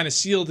just kind of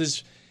sealed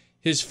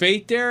his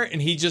fate there,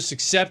 and he just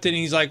accepted, and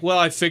he's like, well,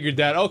 I figured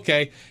that.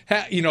 Okay,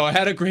 I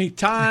had a great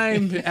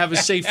time. Have a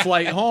safe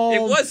flight home.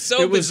 It was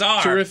so bizarre. It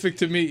was terrific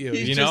to meet you.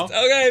 He's know?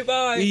 Okay,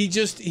 bye.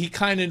 He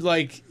kind of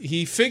like,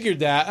 he figured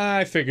that.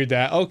 I figured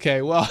that.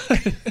 Okay, well,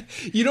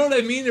 you know what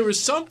I mean? There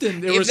was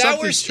something. If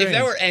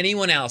that were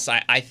anyone else,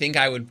 I think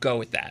I would go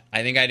with that.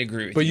 I think I'd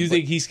agree with you. But you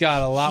think he's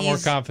got a lot more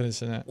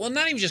confidence in that? Well,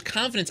 not even just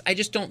confidence. I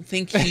just don't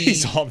think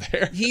he's all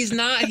there. He's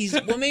not.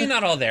 Well, maybe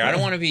not all there. I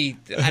don't want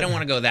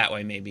to go that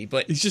way. Maybe,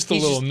 but he's just a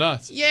little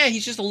nuts. Yeah,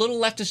 he's just a little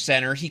left of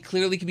center. He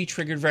clearly can be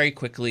triggered very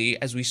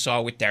quickly, as we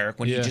saw with Derek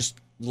when he just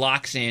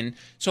locks in.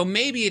 So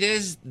maybe it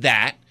is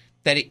that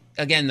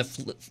again,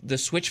 the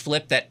switch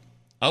flip that,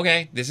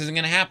 okay, this isn't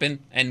going to happen,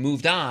 and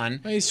moved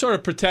on. He's sort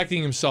of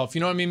protecting himself.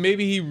 You know what I mean?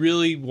 Maybe he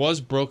really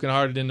was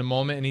brokenhearted in the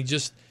moment, and he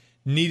just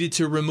needed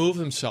to remove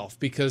himself,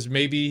 because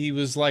maybe he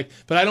was like,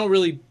 but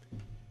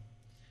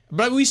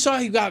we saw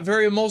he got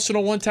very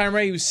emotional one time,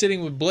 right? He was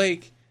sitting with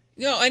Blake.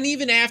 No, and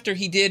even after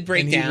he did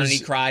break down and he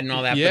cried and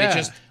all that, but it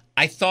just,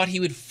 I thought he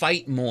would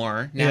fight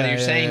more. Now that you're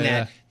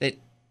saying that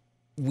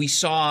we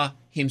saw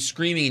him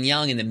screaming and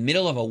yelling in the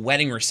middle of a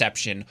wedding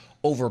reception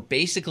over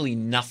basically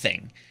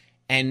nothing.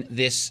 And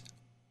this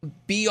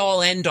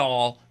be-all,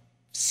 end-all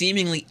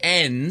seemingly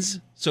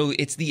ends, so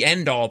it's the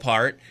end-all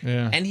part.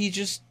 Yeah. And he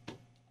just,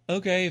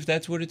 okay, if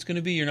that's what it's going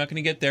to be, you're not going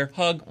to get there.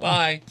 Hug,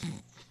 bye.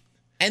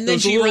 And then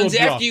she runs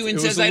after you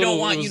and says, I don't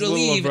want you to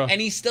leave.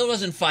 And he still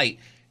doesn't fight.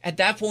 At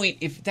that point,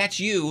 if that's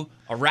you,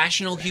 a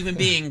rational human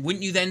being,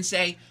 wouldn't you then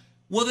say,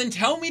 well, then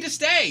tell me to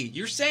stay.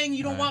 You're saying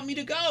you don't want me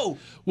to go.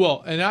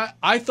 Well, and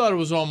I thought it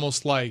was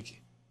almost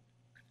like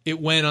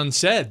it went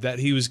unsaid that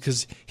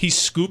because he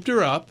scooped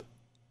her up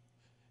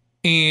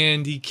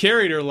and he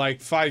carried her like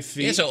 5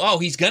 feet. Yeah, so,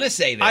 he's going to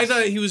say this. I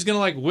thought he was going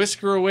to like whisk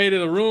her away to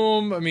the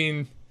room. I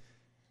mean,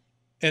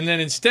 and then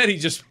instead he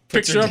just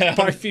picks her up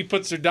 5 feet,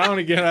 puts her down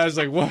again. I was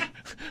like, what?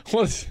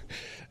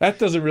 That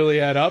doesn't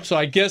really add up. So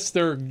I guess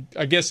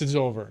it's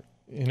over,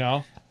 you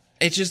know?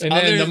 It's just, and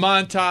then the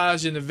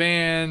montage in the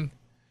van,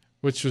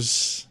 which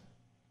was,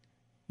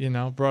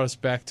 brought us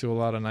back to a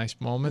lot of nice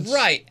moments.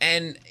 Right.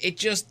 And it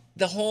just,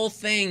 the whole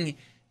thing,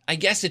 I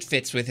guess it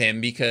fits with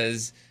him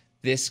because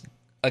this,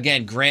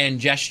 again, grand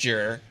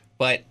gesture,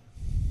 but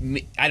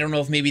I don't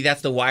know if maybe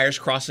that's the wires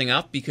crossing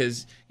up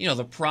because,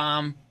 the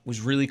prom was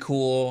really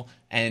cool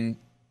and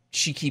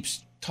she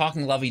keeps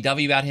talking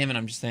lovey-dovey about him, and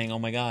I'm just saying, oh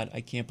my God,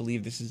 I can't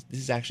believe this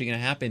is actually going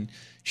to happen.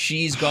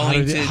 She's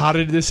going to... How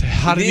did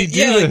he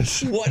do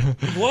this?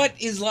 What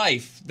is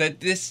life that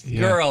this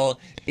girl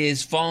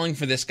is falling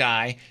for this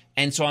guy?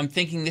 And so I'm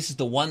thinking this is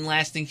the one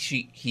last thing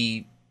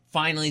he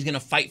finally is going to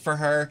fight for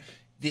her.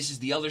 This is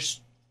the other,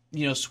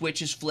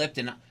 switch is flipped,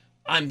 and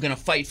I'm going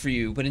to fight for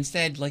you. But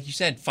instead, like you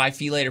said, 5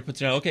 feet later,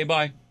 puts it out, okay,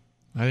 bye.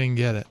 I didn't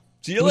get it.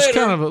 See you later. It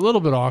was kind of a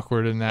little bit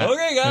awkward in that,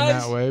 okay, guys.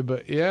 In that way,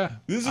 but yeah.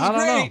 This is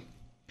great.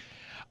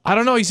 I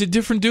don't know. He's a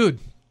different dude.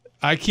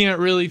 I can't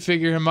really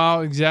figure him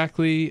out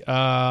exactly.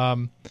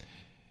 I'm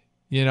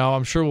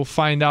sure we'll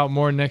find out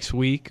more next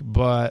week,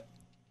 but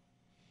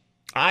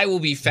I will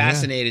be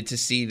fascinated to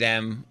see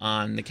them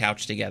on the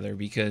couch together,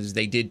 because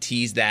they did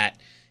tease that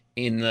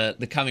in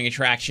the coming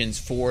attractions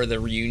for the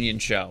reunion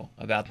show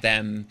about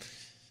them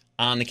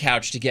on the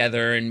couch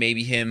together and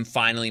maybe him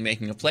finally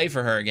making a play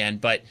for her again.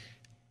 But,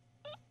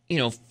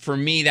 for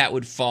me, that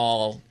would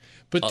fall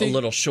a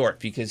little short,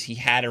 because he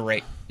had her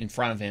right in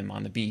front of him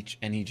on the beach,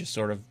 and he just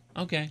sort of,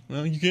 okay,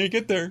 well, you can't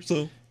get there,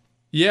 so.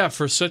 Yeah,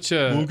 for such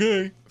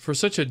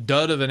a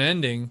dud of an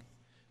ending,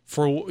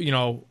 for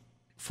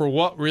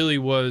what really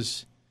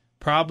was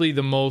probably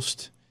the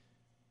most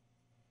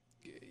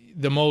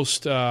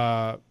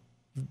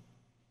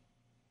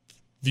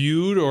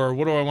viewed, or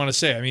what do I want to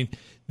say? I mean,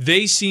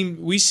 we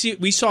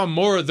saw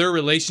more of their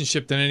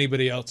relationship than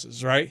anybody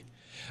else's, right?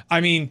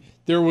 I mean,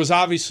 there was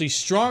obviously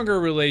stronger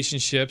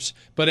relationships,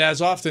 but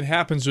as often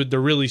happens with the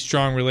really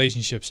strong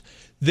relationships,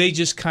 they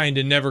just kind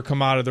of never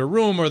come out of their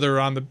room, or they're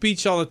on the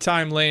beach all the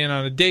time laying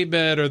on a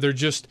daybed, or they're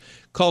just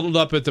cuddled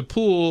up at the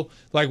pool.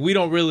 Like, we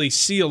don't really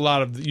see a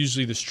lot of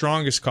usually the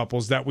strongest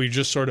couples that we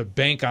just sort of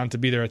bank on to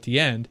be there at the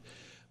end.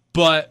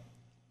 But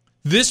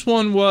this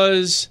one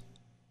was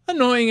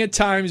annoying at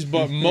times,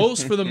 but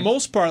for the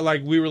most part,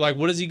 like, we were like,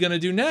 what is he going to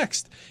do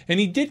next? And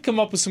he did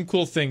come up with some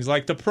cool things.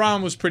 Like, the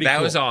prom was pretty cool.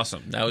 That was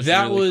awesome. That was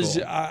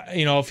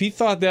really cool. If he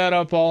thought that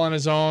up all on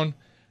his own,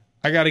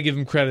 I got to give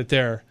him credit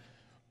there.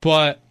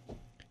 But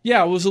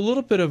yeah, it was a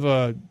little bit of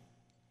a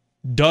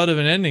dud of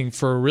an ending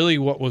for really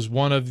what was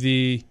one of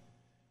the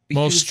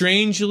most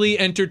strangely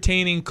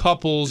entertaining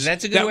couples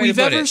that we've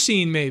ever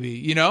seen,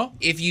 maybe,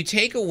 If you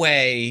take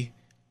away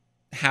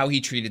how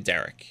he treated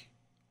Derek,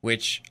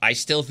 which I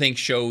still think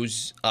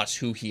shows us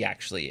who he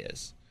actually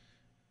is,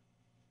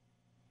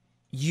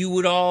 you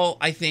would all,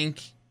 I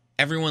think,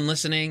 everyone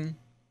listening,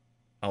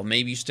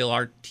 maybe you still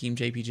are Team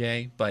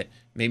JPJ, but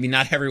maybe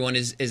not everyone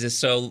is as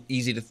so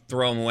easy to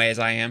throw him away as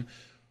I am.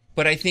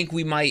 But I think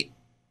we might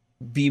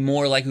be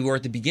more like we were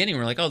at the beginning.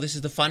 We're like, oh, this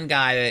is the fun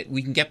guy that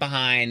we can get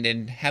behind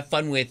and have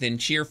fun with and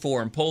cheer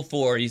for and pull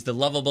for. He's the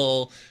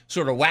lovable,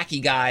 sort of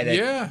wacky guy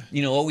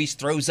that, always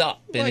throws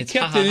up. Well, and it's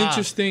kept it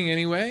interesting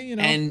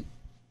anyway,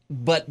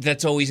 But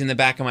that's always in the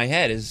back of my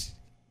head, is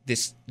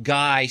this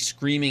guy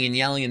screaming and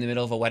yelling in the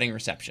middle of a wedding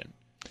reception.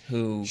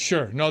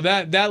 Sure. No,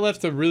 that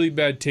left a really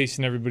bad taste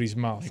in everybody's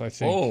mouth, I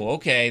think. Oh,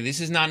 okay.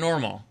 This is not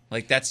normal.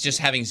 Like, that's just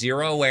having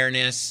zero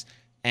awareness,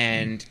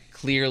 and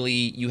clearly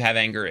you have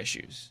anger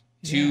issues.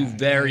 Two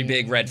very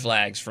big red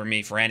flags for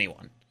me, for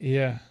anyone.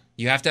 Yeah.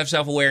 You have to have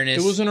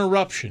self-awareness. It was an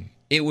eruption.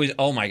 It was,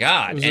 oh my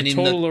God. It was a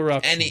total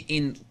eruption. And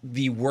in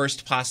the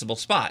worst possible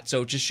spot.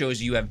 So it just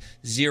shows you have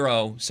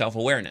zero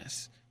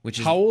self-awareness. Which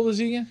is, how old is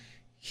he again?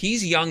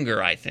 He's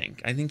younger, I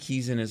think. I think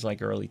he's in his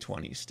early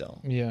 20s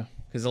still. Yeah.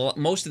 Because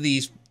most of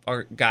these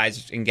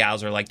guys and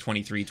gals are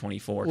 23,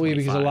 24, 25. Well,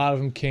 because a lot of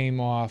them came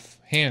off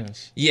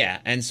Hannah's. Yeah,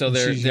 and so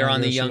they're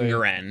on the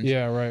younger end.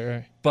 Yeah,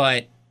 right.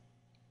 But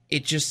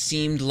it just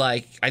seemed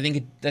like, I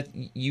think that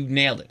you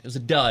nailed it. It was a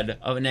dud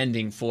of an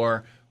ending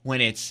for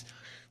when it's,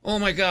 oh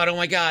my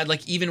God.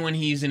 Like, even when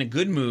he's in a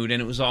good mood and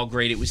it was all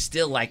great, it was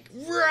still like,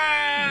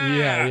 rah!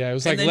 Yeah. It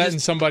was like letting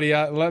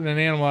an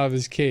animal out of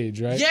his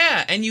cage, right?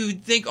 Yeah, and you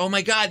would think, oh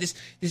my God,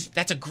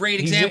 that's a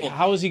great example.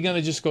 How is he going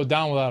to just go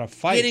down without a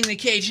fight? Hitting the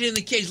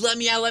cage, let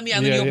me out, and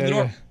then you open the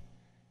door.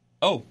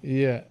 Oh.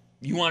 Yeah.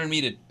 You wanted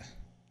me to,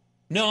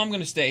 no, I'm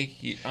going to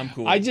stay. I'm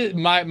cool.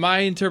 My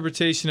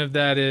interpretation of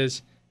that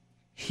is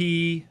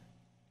he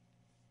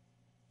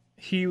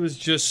was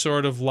just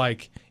sort of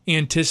like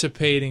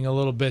anticipating a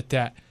little bit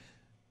that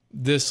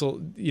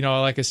this'll,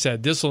 like I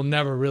said, this'll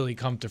never really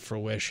come to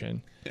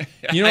fruition.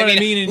 You know what I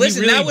mean? And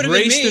listen, he really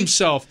braced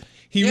himself.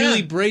 He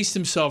really braced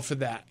himself for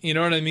that. You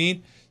know what I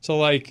mean? So,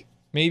 like,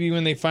 maybe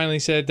when they finally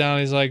sat it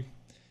down, he's like,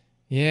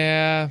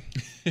 yeah,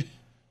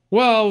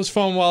 well, it was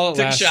fun while it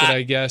lasted,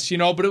 I guess.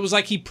 But it was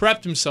like he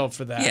prepped himself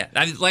for that.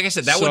 Yeah, like I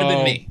said, that would have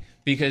been me.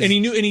 Because and he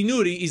knew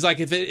it. He's like,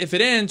 if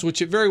it ends,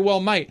 which it very well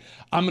might,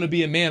 I'm going to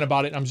be a man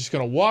about it. I'm just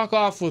going to walk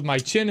off with my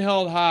chin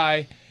held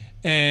high,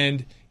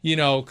 and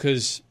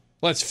because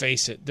let's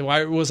face it,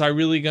 was I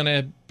really going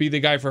to be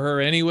the guy for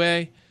her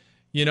anyway?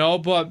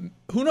 But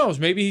who knows?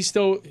 Maybe he's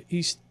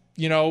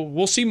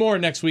we'll see more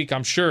next week,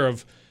 I'm sure,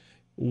 of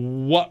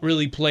what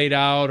really played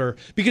out, or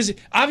because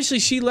obviously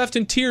she left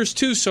in tears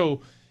too.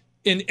 So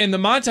in the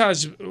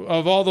montage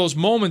of all those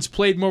moments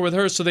played more with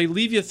her, so they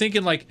leave you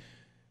thinking like,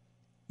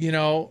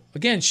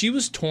 again, she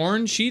was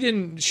torn. She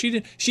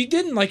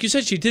didn't, like you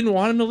said, she didn't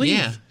want him to leave.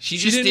 Yeah, she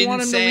just didn't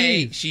want him to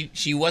say leave.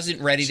 she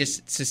wasn't ready to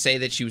say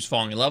that she was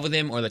falling in love with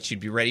him or that she'd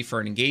be ready for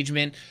an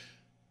engagement.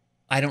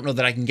 I don't know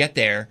that I can get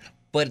there,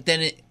 but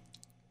then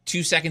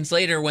 2 seconds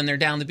later, when they're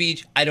down the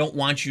beach, I don't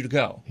want you to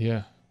go.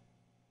 Yeah.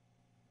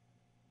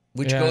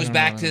 Which goes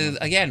back to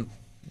again,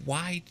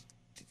 why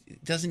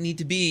it doesn't need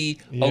to be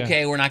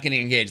okay. We're not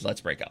getting engaged.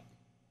 Let's break up.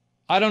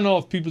 I don't know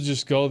if people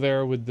just go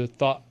there with the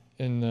thought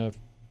in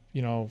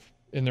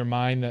their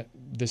mind that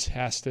this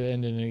has to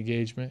end in an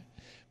engagement.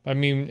 I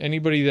mean,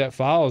 anybody that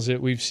follows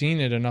it, we've seen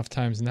it enough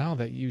times now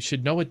that you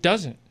should know it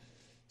doesn't.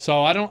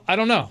 So I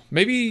don't know.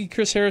 Maybe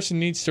Chris Harrison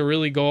needs to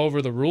really go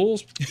over the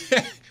rules.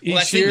 Well,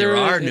 I think there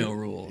are no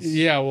rules.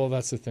 Yeah, well,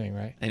 that's the thing,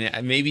 right?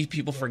 And maybe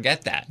people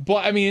forget that.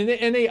 But I mean,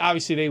 and they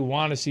obviously they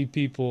want to see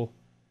people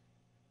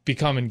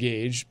become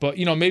engaged. But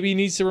maybe he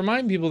needs to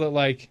remind people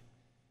that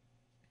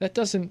that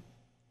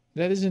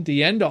isn't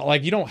the end all.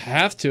 Like, you don't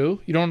have to.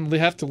 You don't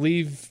have to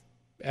leave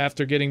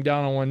after getting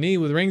down on one knee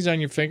with rings on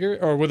your finger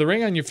or with a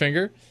ring on your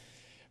finger.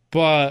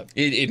 But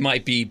it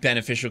might be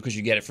beneficial because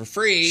you get it for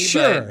free.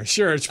 Sure.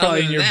 It's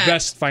probably in your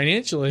best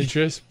financial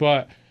interest.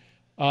 But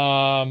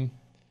I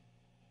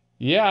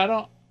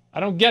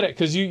don't get it,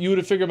 because you would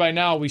have figured by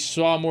now we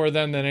saw more of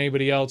them than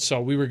anybody else,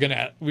 so we were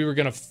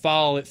gonna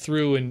follow it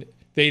through and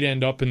they'd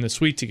end up in the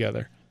suite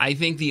together. I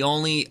think the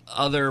only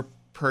other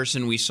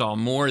person we saw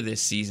more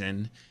this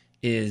season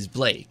is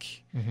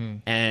Blake. Mm-hmm.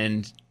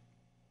 And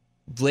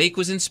Blake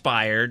was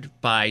inspired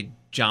by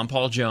John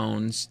Paul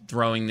Jones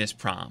throwing this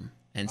prom.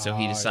 And so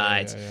he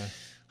decides,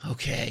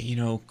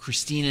 okay,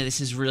 Christina, this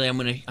is really, I'm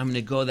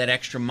gonna go that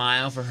extra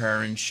mile for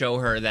her and show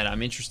her that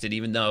I'm interested,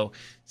 even though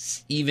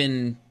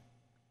even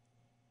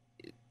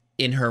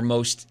in her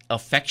most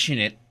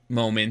affectionate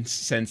moments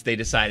since they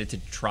decided to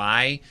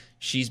try,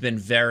 she's been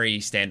very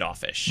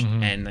standoffish.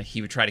 Mm-hmm. And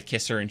he would try to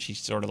kiss her, and she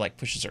sort of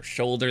pushes her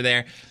shoulder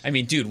there. I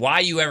mean, dude,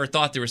 why you ever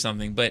thought there was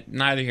something, but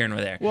neither here nor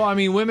there. Well, I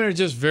mean, women are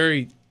just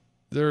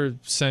they're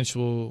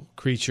sensual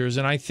creatures,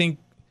 and I think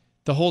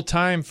the whole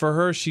time for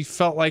her, she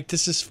felt like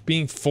this is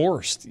being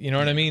forced. You know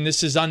what I mean?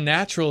 This is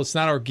unnatural. It's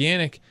not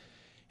organic.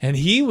 And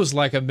he was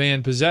like a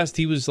man possessed.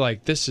 He was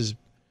like, this is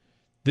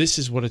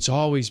what it's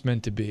always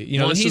meant to be.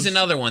 Well, he's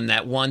another one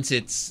that once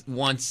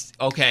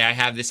okay, I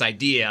have this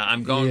idea,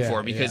 I'm going for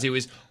it, because it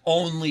was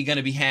only going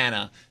to be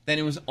Hannah. Then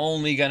it was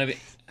only going to be.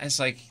 It's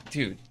like,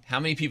 dude, how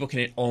many people can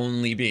it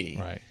only be?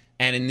 Right.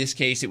 And in this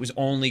case, it was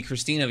only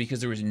Christina, because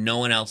there was no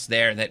one else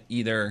there that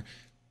either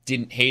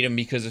didn't hate him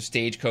because of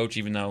Stagecoach,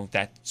 even though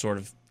that sort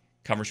of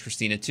covers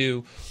Christina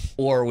too,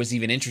 or was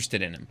even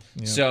interested in him.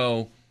 Yep.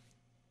 So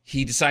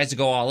he decides to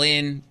go all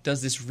in,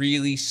 does this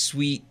really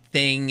sweet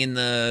thing in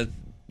the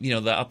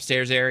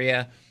upstairs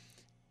area,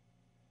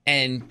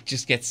 and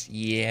just gets,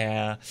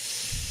 now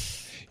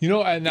this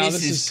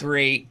is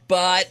great,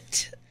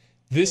 but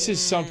this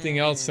is something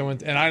else that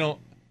went, and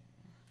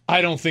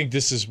I don't think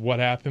this is what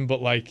happened,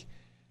 but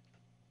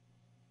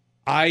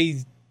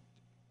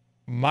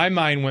my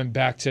mind went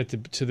back to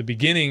the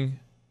beginning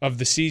of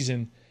the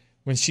season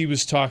when she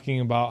was talking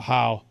about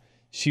how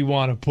she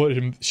wanted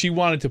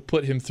to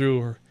put him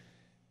through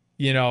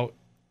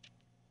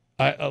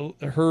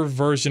her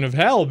version of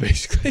hell,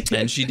 basically.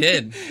 And she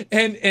did.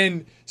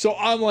 and so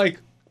I'm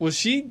like, was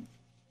she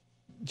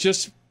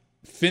just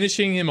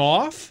finishing him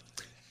off?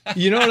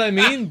 You know what I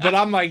mean? But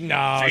I'm like,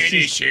 no,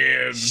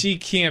 she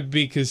can't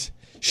be, because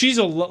she's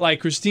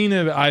like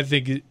Christina. I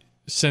think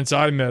since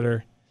I met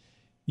her,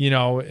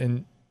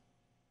 and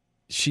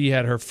she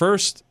had her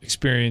first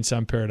experience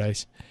on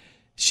Paradise,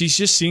 she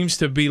just seems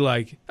to be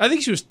I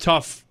think she was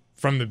tough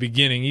from the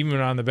beginning, even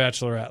on The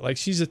Bachelorette.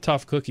 She's a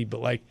tough cookie,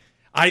 but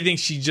I think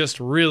she just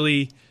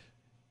really,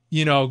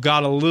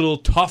 got a little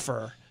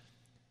tougher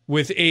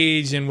with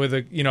age and with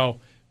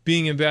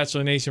being in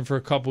Bachelor Nation for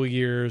a couple of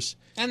years.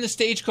 And the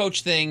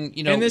Stagecoach thing,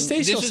 this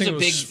was a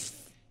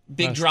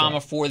big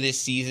drama for this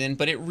season,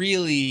 but it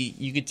really,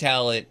 you could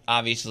tell it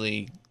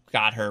obviously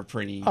got her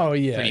pretty bad.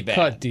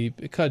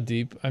 It cut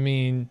deep. I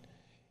mean,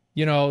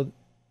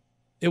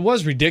 it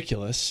was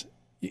ridiculous.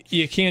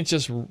 You can't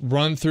just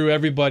run through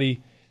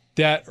everybody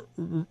that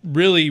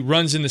really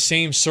runs in the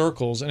same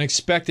circles and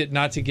expect it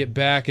not to get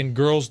back. And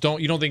girls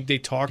you don't think they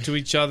talk to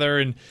each other,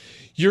 and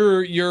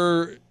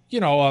you're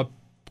a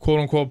quote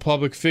unquote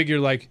public figure.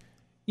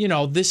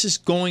 This is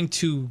going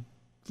to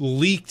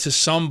leak to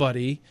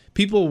somebody.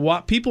 People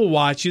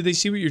watch you. They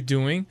see what you're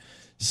doing.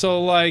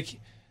 So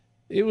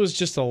it was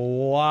just a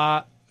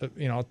lot,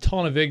 a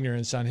ton of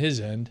ignorance on his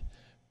end.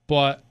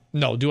 But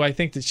no, do I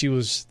think that she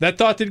was, that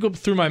thought did go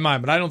through my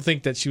mind, but I don't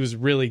think that she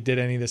really did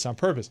any of this on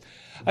purpose.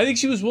 I think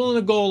she was willing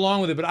to go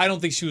along with it, but I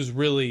don't think she was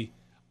really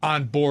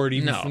on board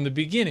even from the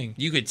beginning.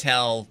 You could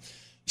tell.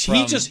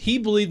 He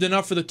believed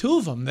enough for the two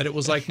of them that it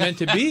was meant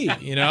to be,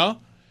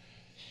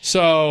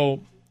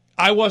 So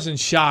I wasn't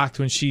shocked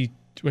when she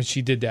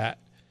did that,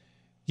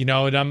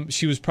 and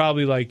she was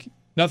probably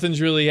nothing's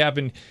really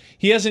happened.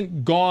 He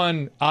hasn't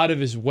gone out of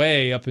his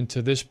way up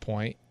until this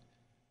point.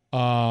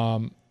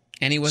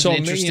 And he wasn't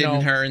interested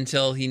in her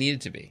until he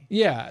needed to be.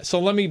 Yeah. So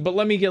let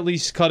me at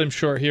least cut him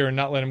short here and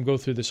not let him go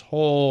through this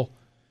whole,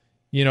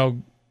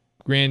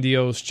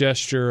 grandiose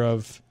gesture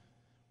of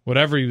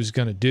whatever he was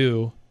going to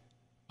do.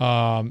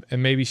 And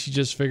maybe she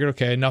just figured,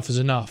 okay, enough is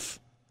enough.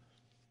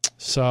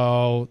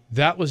 So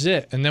that was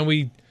it. And then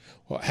we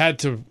had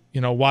to,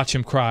 watch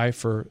him cry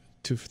for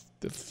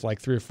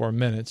like 3 or 4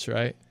 minutes,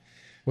 right?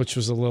 Which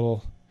was a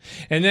little.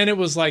 And then it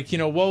was like,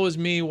 woe is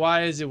me.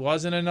 Why is it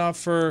wasn't enough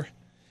for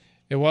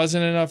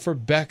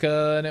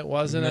Becca, and it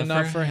wasn't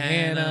enough for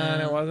Hannah,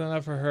 and it wasn't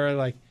enough for her.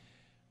 Like,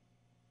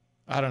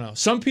 I don't know.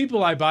 Some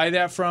people I buy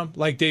that from,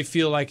 like they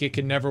feel like it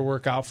can never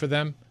work out for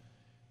them.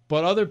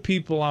 But other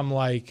people, I'm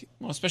like,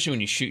 well, especially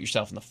when you shoot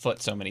yourself in the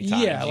foot so many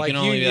times. Yeah, like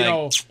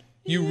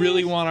you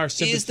really want our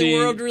sympathy. Is the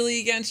world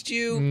really against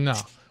you? No.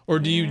 Or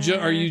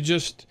are you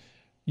just,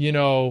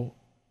 a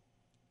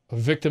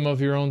victim of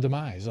your own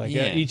demise,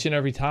 each and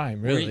every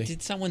time, really?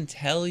 Did someone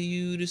tell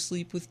you to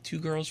sleep with 2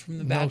 girls from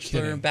The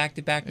Bachelor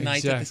back-to-back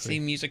nights at the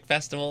same music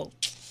festival?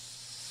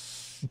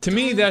 To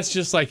me, that's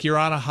just like you're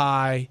on a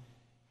high.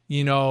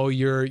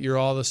 You're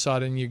all of a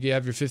sudden you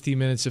have your 50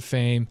 minutes of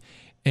fame,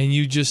 and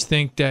you just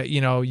think that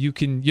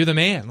you're the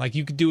man. Like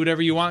you could do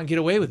whatever you want and get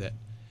away with it.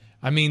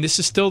 I mean, this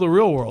is still the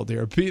real world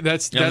here.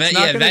 That's not going to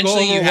go over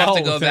eventually you have well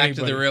to go back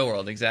anybody. to the real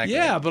world, exactly.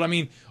 Yeah, but I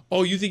mean,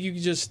 you think you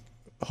could just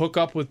hook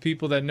up with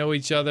people that know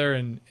each other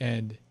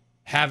and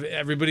have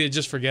everybody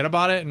just forget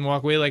about it and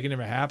walk away like it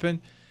never happened?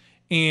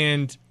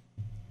 And,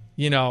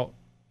 knowing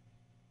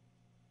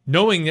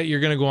that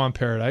you're going to go on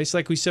Paradise,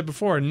 like we said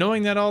before,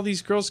 knowing that all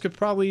these girls could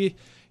probably,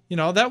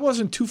 that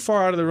wasn't too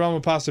far out of the realm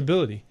of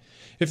possibility.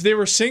 If they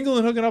were single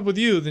and hooking up with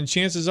you, then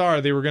chances are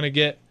they were going to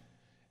get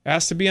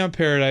asked to be on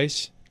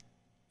Paradise.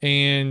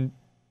 And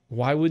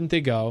why wouldn't they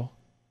go?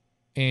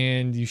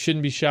 And you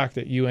shouldn't be shocked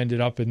that you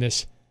ended up in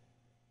this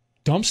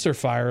dumpster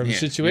fire of a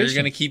situation.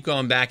 You're going to keep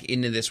going back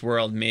into this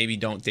world. Maybe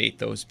don't date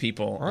those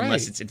people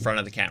unless it's in front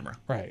of the camera.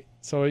 Right.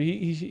 So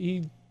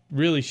he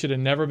really should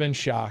have never been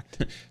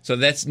shocked. So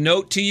that's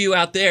note to you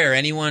out there,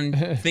 anyone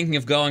thinking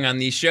of going on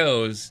these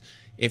shows.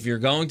 If you're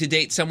going to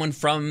date someone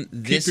from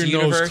this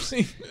universe,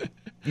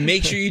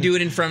 make sure you do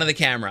it in front of the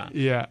camera.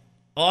 Yeah.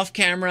 Off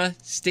camera,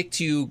 stick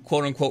to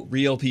quote-unquote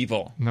real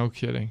people. No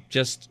kidding.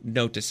 Just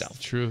note to self.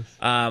 Truth.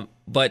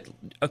 But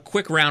a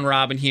quick round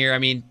robin here. I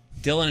mean,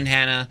 Dylan and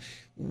Hannah,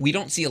 we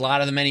don't see a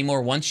lot of them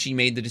anymore. Once she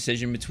made the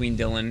decision between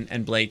Dylan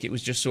and Blake, it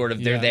was just sort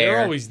of they're there.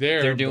 They're always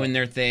there. They're doing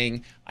their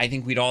thing. I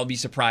think we'd all be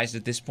surprised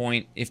at this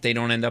point if they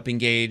don't end up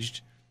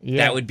engaged.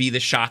 Yeah. That would be the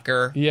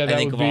shocker, I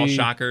think, of all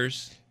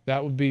shockers.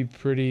 That would be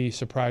pretty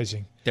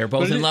surprising. They're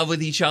both in love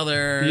with each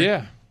other.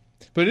 Yeah.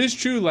 But it is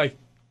true, like,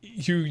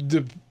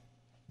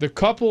 the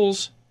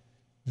couples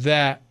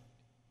that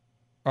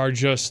are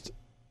just,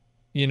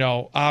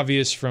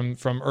 obvious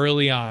from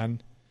early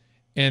on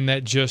and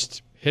that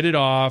just hit it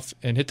off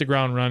and hit the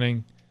ground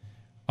running,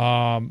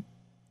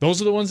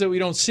 those are the ones that we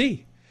don't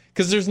see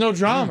because there's no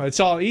drama. It's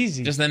all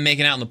easy. Just them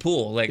making out in the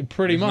pool. Like,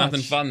 pretty much.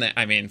 Nothing fun.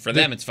 I mean, for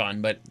them it's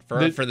fun, but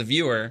for the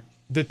viewer.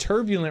 The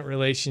turbulent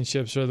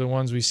relationships are the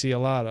ones we see a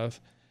lot of.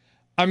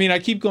 I mean, I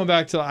keep going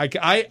back to, like,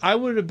 I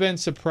would have been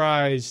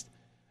surprised.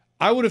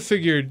 I would have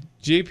figured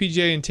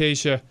JPJ and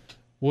Tayshia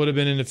would have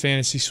been in the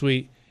fantasy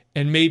suite,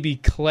 and maybe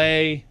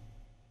Clay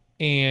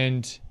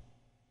and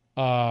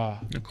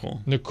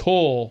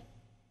Nicole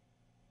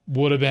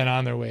would have been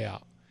on their way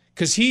out.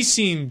 Because he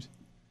seemed...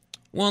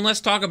 Well, and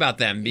let's talk about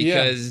them,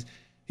 because...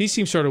 He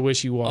seemed sort of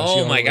wishy-washy.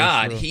 Oh, my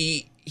God.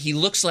 He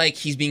looks like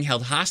he's being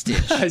held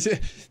hostage.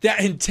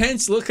 That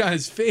intense look on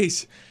his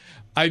face.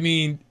 I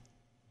mean...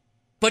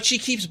 But she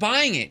keeps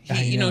buying it.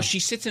 She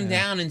sits him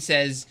down and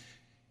says...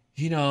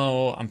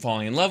 I'm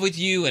falling in love with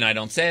you, and I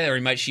don't say that,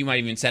 or she might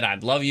even said,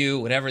 I'd love you,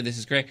 whatever, this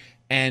is great.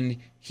 And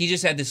he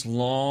just had this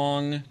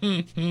long...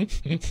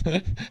 it's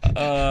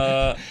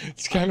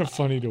kind of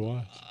funny to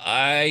watch.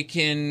 I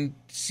can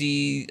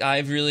see,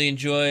 I've really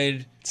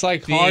enjoyed... It's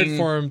like hard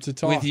for him to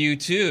talk. With you,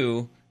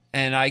 too,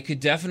 and I could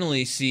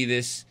definitely see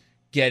this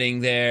getting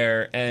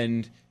there,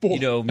 and,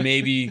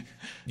 maybe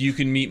you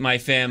can meet my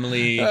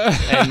family,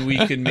 and we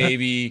could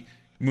maybe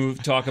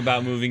talk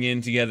about moving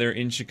in together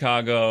in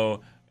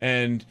Chicago.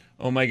 And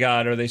oh my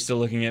God, are they still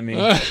looking at me?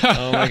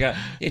 Oh my God,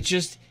 it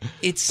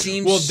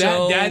seems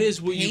that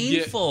is what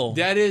painful. You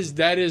get.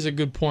 That is a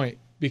good point,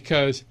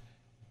 because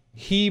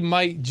he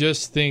might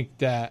just think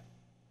that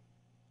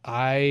if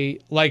I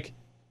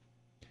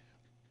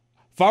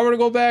were to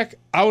go back,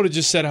 I would have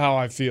just said how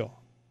I feel,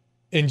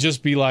 and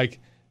just be like,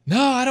 no,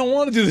 I don't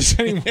want to do this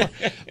anymore.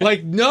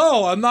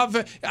 No, I'm not.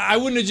 I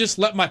wouldn't have just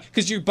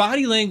because your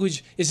body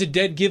language is a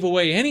dead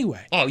giveaway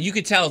anyway. Oh, you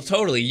could tell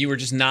totally. You were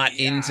just not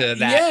into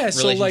that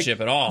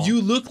relationship at all.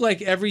 You look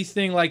like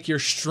everything, like you're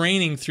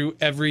straining through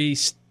every,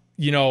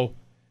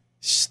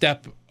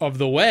 step of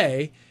the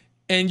way.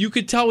 And you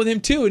could tell with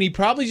him too. And he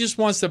probably just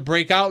wants to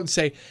break out and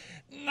say,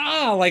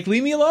 nah,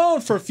 leave me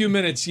alone for a few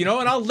minutes, and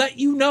I'll let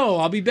you know.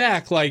 I'll be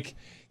back.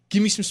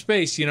 Give me some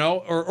space,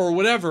 or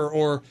whatever.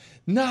 Or,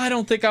 no, I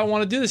don't think I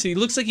want to do this. And he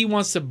looks like he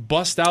wants to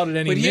bust out at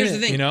any minute. But here's the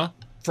thing.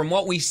 from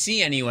what we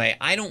see anyway,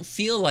 I don't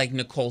feel like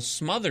Nicole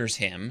smothers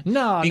him.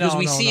 Because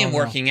we see him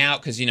working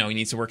out because, he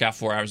needs to work out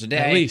 4 hours a day.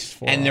 At least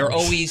 4 hours. And they're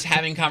always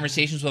having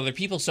conversations with other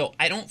people. So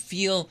I don't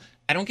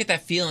get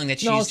that feeling that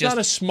she's just... No, it's not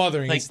a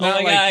smothering. Like, it's not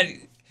oh my God,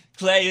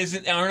 Clay,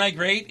 aren't I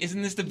great?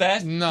 Isn't this the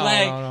best?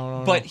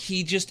 No. But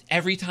he just,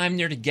 every time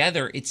they're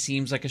together, it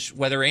seems like,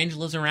 whether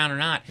Angela's around or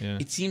not,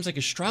 it seems like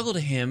a struggle to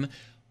him.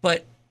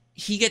 But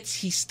he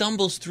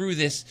stumbles through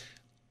this...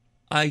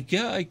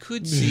 I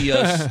could see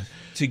us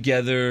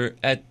together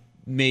at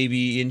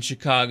maybe in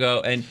Chicago.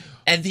 And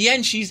at the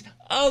end, she's,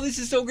 oh, this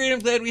is so great. I'm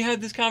glad we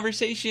had this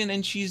conversation.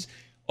 And she's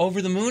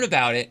over the moon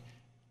about it.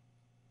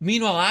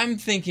 Meanwhile, I'm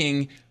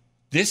thinking,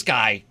 this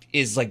guy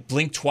is like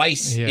blink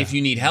twice if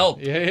you need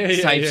help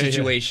type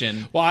situation.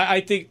 Yeah. Well,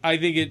 I think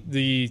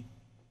the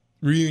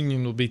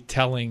reunion will be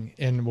telling,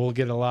 and we'll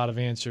get a lot of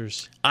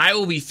answers. I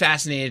will be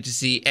fascinated to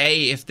see,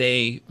 if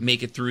they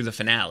make it through the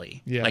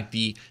finale. Like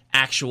the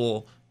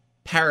actual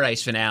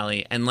Paradise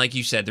finale, and like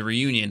you said, the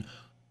reunion.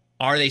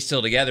 Are they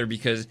still together?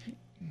 Because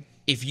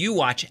if you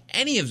watch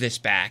any of this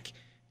back,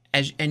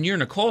 and you're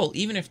Nicole,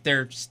 even if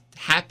they're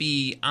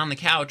happy on the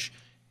couch,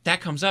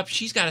 that comes up,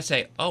 she's got to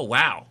say, oh,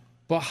 wow.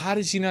 But how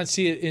does she not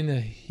see it in the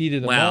heat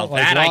of the moment?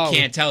 Well, I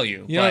can't tell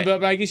you.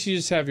 But I guess you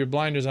just have your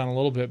blinders on a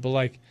little bit. But,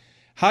 like,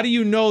 how do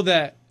you know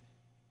that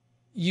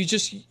you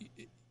just,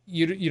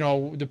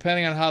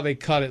 depending on how they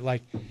cut it,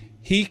 like,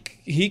 he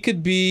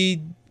could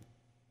be...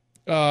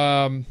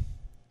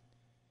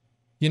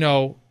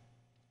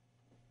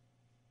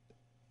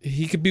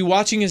 he could be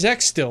watching his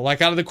ex still,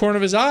 like out of the corner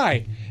of his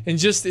eye, and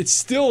just it's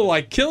still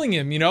like killing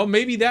him.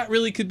 Maybe that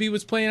really could be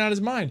what's playing on his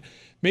mind.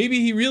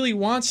 Maybe he really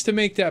wants to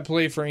make that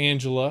play for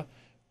Angela,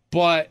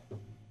 but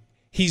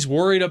he's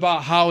worried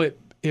about how it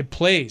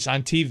plays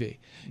on TV.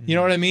 You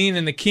know what I mean?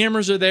 And the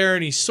cameras are there,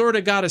 and he's sort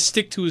of got to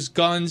stick to his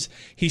guns.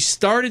 He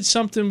started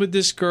something with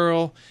this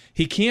girl.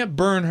 He can't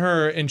burn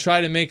her and try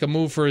to make a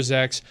move for his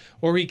ex,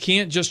 or he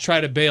can't just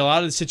try to bail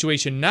out of the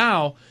situation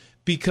now,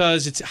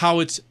 because it's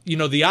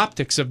the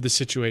optics of the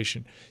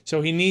situation.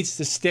 So he needs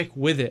to stick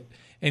with it.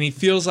 And he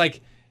feels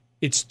like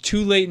it's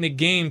too late in the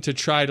game to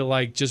try to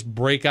like just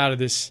break out of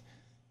this,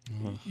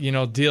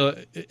 deal.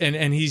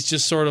 And he's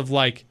just sort of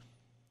like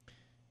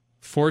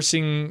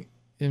forcing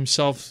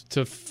himself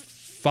to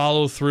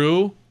follow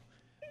through.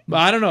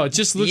 But I don't know. It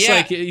just looks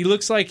like he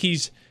looks like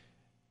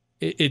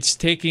it's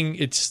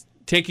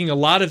taking a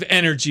lot of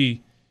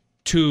energy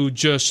to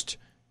just,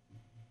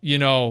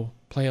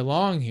 play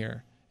along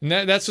here. And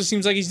that's what it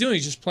seems like he's doing.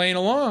 He's just playing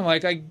along.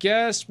 Like, I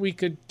guess we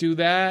could do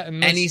that.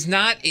 And he's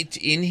not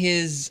in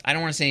his, I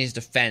don't want to say his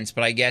defense,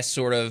 but I guess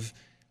sort of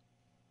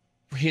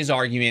his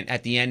argument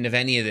at the end of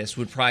any of this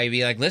would probably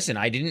be like, listen,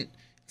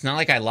 it's not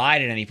like I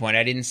lied at any point.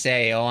 I didn't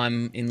say, oh,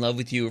 I'm in love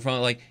with you.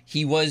 Like,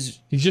 it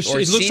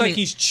looks like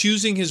he's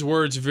choosing his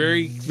words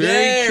very,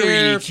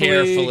 very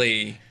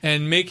carefully.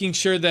 And making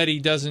sure that he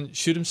doesn't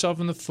shoot himself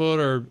in the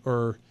foot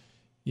or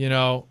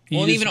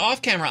even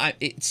off camera,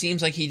 it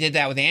seems like he did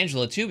that with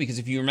Angela too. Because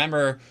if you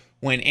remember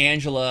when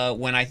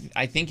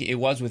I think it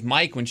was with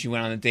Mike when she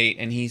went on the date,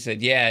 and he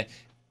said, "Yeah,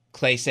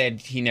 Clay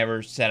said he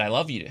never said I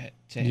love you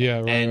to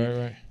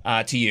him,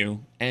 right. To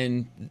you."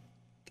 And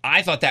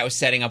I thought that was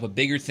setting up a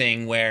bigger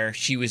thing where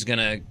she was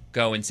gonna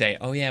go and say,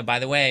 "Oh yeah, by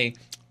the way,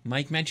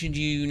 Mike mentioned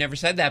you never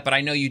said that, but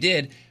I know you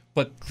did."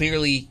 But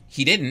clearly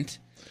he didn't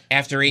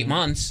after 8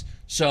 months.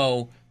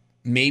 So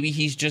maybe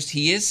he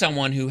is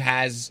someone who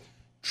has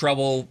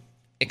trouble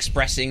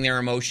expressing their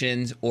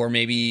emotions, or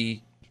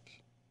maybe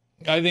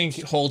I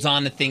think holds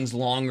on to things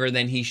longer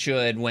than he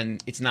should when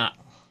it's not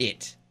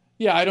it.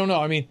 Yeah, I don't know.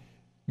 I mean,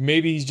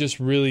 maybe he's just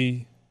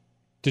really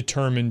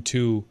determined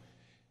to,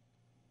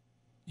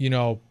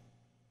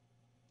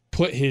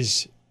 put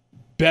his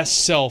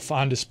best self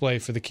on display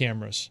for the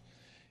cameras.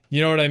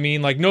 You know what I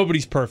mean? Like,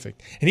 nobody's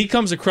perfect. And he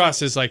comes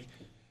across as like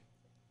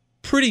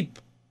pretty,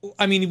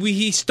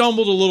 he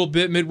stumbled a little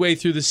bit midway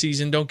through the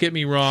season, don't get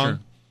me wrong. Sure.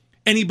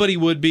 Anybody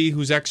would be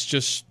whose ex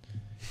just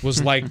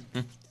was like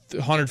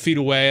 100 feet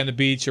away on the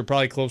beach, or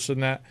probably closer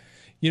than that.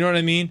 You know what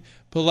I mean?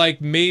 But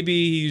like,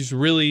 maybe he's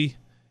really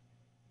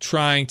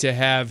trying to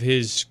have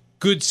his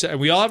good side.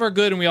 We all have our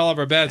good and we all have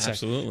our bad side.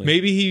 Absolutely.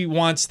 Maybe he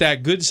wants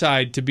that good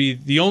side to be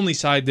the only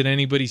side that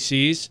anybody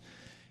sees.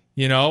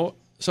 So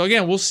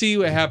again, we'll see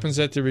what happens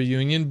at the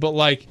reunion. But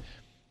like,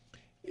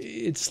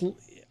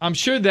 I'm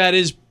sure that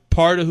is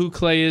part of who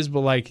Clay is. But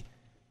like,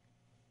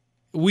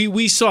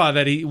 we saw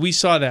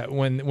that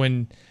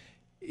when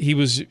he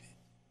was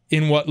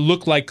in what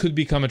looked like could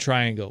become a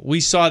triangle. We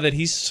saw that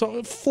he's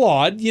so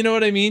flawed, you know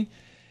what I mean,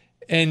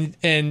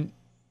 and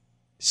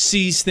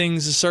sees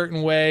things a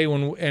certain way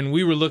and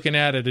we were looking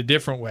at it a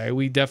different way.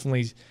 We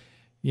definitely,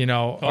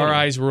 our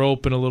eyes were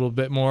open a little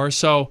bit more.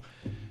 So,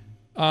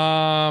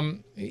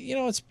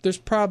 there's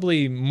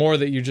probably more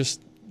that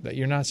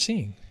you're not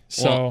seeing.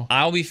 So well,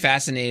 I'll be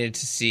fascinated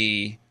to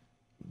see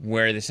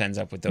where this ends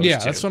up with those two.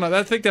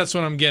 I think that's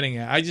what I'm getting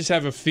at. I just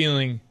have a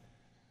feeling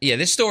Yeah,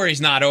 this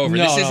story's not over.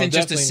 No, this no, isn't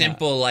just a definitely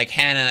simple like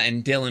Hannah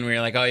and Dylan where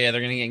you're like, oh yeah,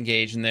 they're gonna get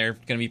engaged and they're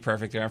gonna be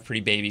perfect. They're gonna have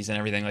pretty babies and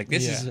everything. Like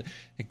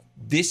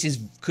this is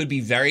could be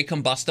very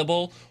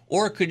combustible,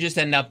 or it could just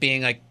end up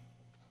being like,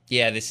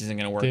 yeah, this isn't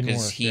gonna work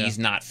because he's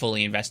not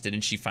fully invested,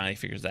 and she finally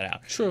figures that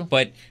out. True.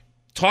 But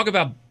talk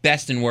about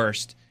best and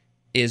worst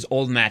is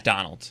old Matt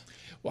Donald.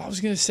 Well, I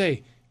was gonna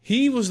say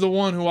he was the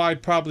one who I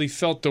probably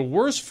felt the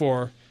worst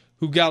for,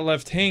 who got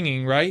left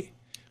hanging, right?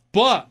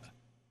 But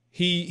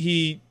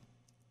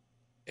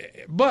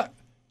but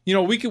you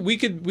know, we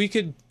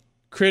could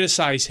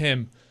criticize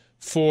him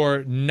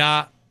for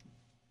not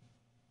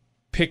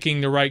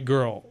picking the right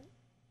girl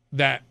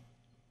that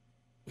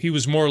he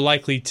was more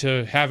likely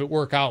to have it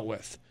work out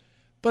with.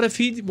 But if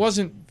he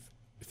wasn't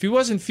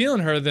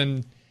feeling her,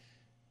 then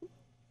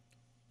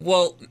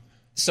well,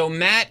 so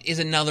Matt is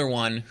another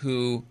one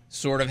who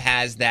sort of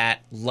has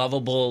that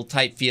lovable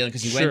type feeling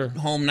because he went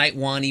home night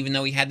one, even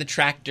though he had the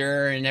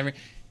tractor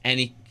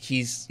and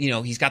he's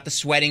got the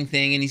sweating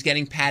thing and he's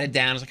getting patted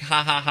down. It's like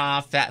ha ha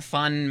ha, fat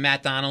fun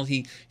Matt Donald.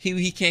 He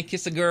can't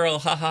kiss a girl.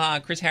 Ha ha.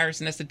 Chris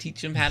Harrison has to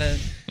teach him how to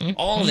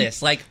all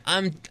this. Like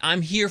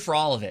I'm here for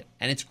all of it,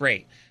 and it's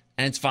great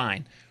and it's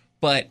fine.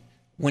 But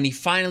when he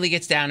finally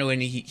gets down to it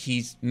and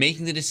he's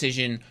making the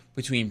decision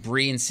between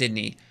Bree and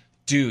Sydney,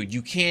 dude,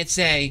 you can't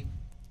say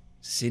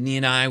Sydney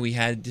and I, we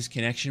had this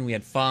connection, we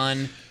had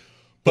fun.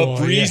 But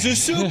Bree's a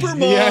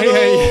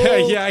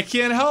supermodel. Yeah, I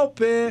can't help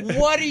it.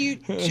 What are you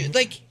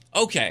like?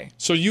 Okay.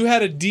 So you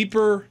had a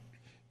deeper,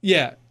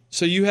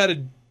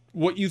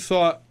 what you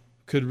thought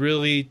could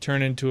really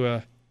turn into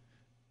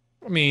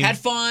had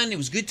fun. It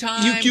was a good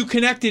time. You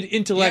connected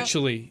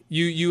intellectually.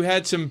 Yep. You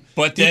had some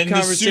but deep then the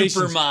conversations,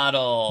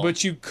 supermodel.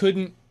 but you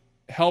couldn't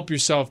help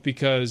yourself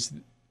because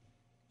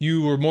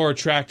you were more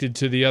attracted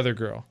to the other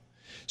girl.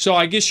 So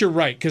I guess you're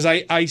right, because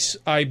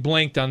I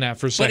blanked on that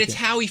for a second. But it's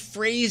how he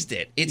phrased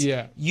it.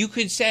 You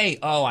could say,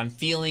 oh, I'm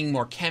feeling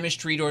more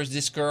chemistry towards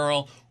this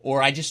girl,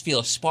 or I just feel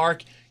a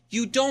spark.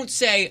 You don't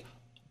say,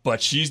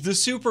 but she's the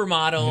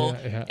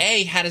supermodel.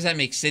 Yeah. How does that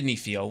make Sydney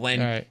feel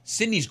when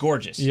Sydney's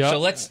gorgeous?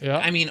 Yep. So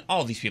I mean,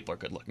 all these people are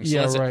good looking.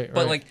 So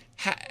but like,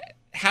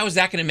 how is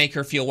that going to make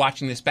her feel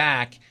watching this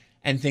back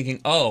and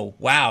thinking, oh,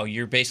 wow,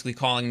 you're basically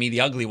calling me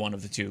the ugly one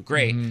of the two.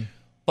 Great. Mm-hmm.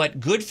 But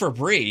good for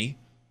Bree,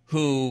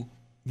 who...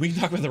 We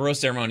can talk about the rose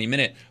ceremony in a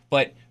minute,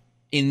 but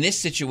in this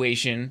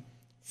situation,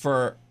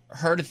 for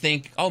her to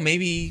think, oh,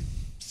 maybe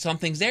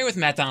something's there with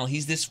Matt Donald.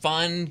 He's this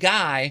fun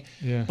guy.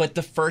 Yeah. But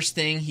the first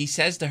thing he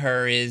says to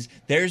her is,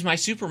 there's my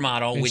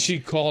supermodel. And which she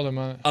called him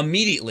on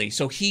immediately.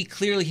 So he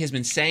clearly has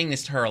been saying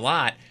this to her a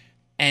lot.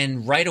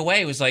 And right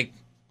away was like,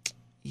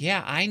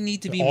 yeah, I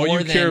need to be all more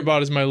you than... care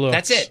about is my looks.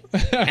 That's it.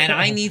 And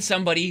I need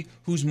somebody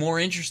who's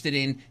more interested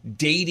in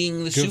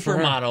dating the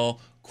supermodel,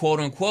 quote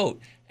unquote.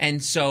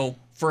 And so...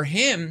 For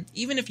him,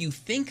 even if you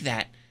think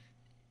that,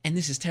 and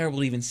this is terrible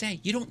to even say,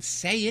 you don't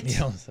say it. You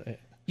don't say it.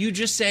 You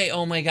just say,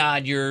 oh my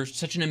God, you're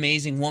such an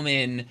amazing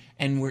woman,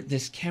 and we're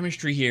this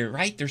chemistry here,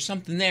 right? There's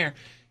something there.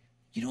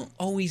 You don't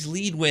always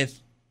lead with,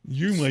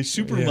 you're my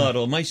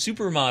supermodel, my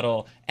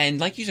supermodel.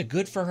 And like you said,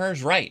 good for her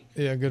is right.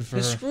 Yeah, good for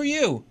her. Screw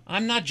you.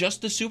 I'm not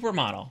just a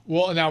supermodel.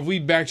 Well, now if we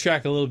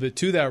backtrack a little bit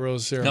to that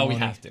rose ceremony. No, we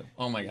have to.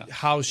 Oh my God.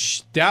 How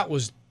that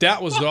was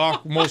the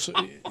most,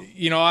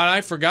 and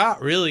I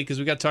forgot really because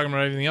we got talking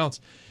about everything else.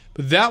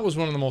 But that was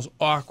one of the most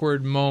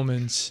awkward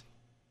moments.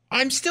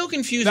 I'm still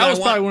confused. That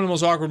was probably one of the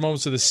most awkward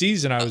moments of the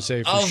season, I would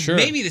say, for sure.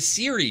 Maybe the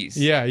series.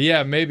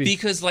 Yeah, maybe.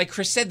 Because, like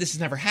Chris said, this has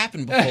never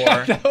happened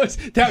before.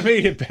 that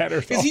made it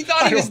better. Because he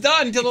thought he was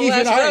done until the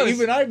last rose.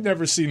 Even I've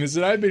never seen this,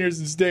 and I've been here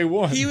since day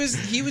one. He was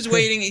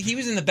waiting. He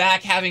was in the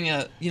back having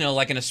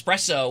like an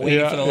espresso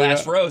waiting for the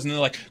last rose, and they're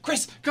like,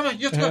 Chris, come on,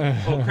 you have to go.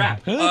 Oh,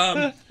 crap.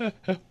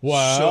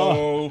 Wow.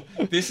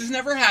 So this has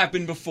never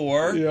happened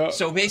before. Yeah.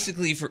 So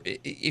basically,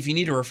 if you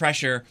need a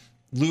refresher,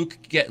 Luke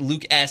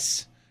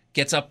S.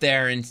 gets up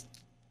there and,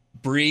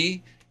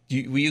 Bree,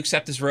 will you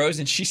accept this rose?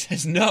 And she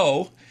says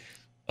no.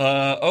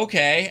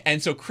 Okay.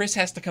 And so Chris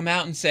has to come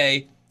out and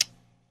say,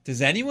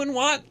 does anyone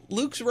want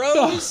Luke's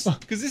rose?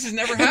 Because this has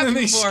never happened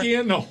before. And then they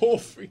scan the whole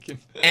freaking...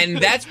 And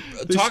that's...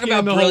 talk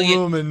about the brilliant...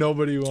 whole room and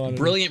nobody wanted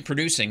brilliant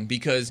producing,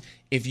 because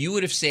if you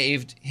would have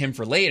saved him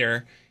for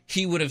later,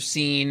 he would have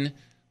seen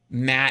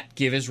Matt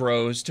give his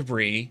rose to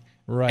Bree.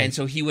 Right. And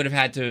so he would have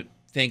had to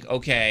think,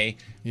 okay,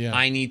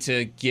 I need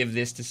to give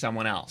this to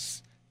someone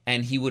else.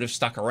 And he would have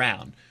stuck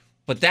around.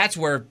 But that's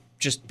where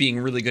just being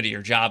really good at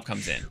your job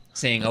comes in.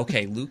 Saying,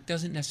 okay, Luke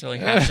doesn't necessarily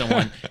have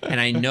someone, and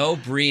I know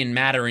Bree and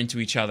Matt are into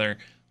each other.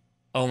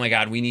 Oh my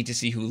God, we need to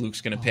see who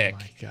Luke's going to pick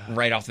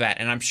right off the bat.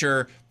 And I'm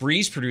sure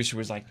Bree's producer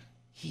was like,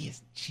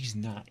 she's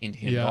not into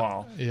him at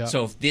all. Yeah.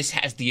 So if this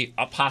has the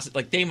opposite,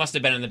 like they must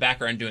have been in the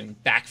background doing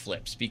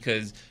backflips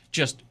because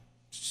just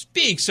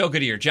being so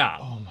good at your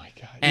job. Oh my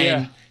God.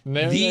 And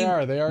they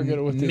are good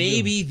at what they do.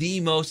 Maybe the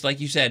most, like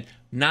you said,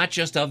 not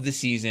just of the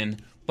season,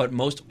 but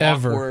most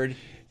ever. Awkward.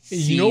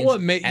 You know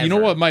what? You know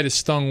what might have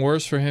stung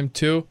worse for him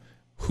too?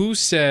 Who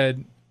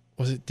said?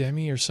 Was it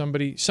Demi or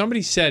somebody?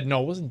 Somebody said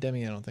no. It wasn't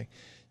Demi. I don't think.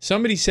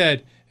 Somebody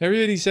said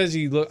everybody says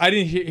he look. I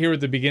didn't hear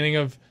at the beginning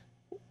of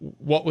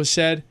what was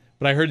said,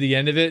 but I heard the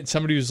end of it. And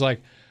somebody was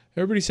like,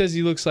 everybody says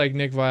he looks like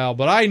Nick Viall,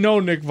 but I know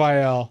Nick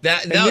Viall.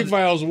 Nick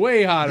Viall's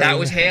way hotter. That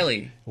was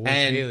Haley.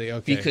 Haley,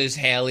 okay. Because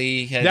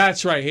Haley had...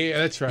 That's right.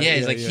 That's right.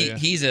 Yeah,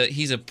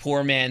 he's a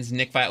poor man's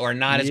Nick Viall, or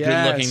not as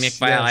good-looking Nick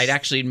Viall. Yes. I'd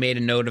actually made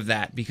a note of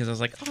that because I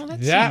was like, oh,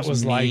 that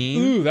was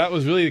mean. Ooh, that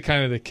was really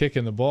kind of the kick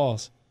in the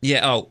balls.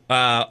 Yeah,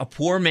 a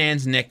poor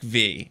man's Nick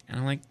V. And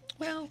I'm like,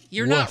 well,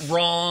 you're not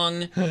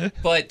wrong,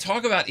 but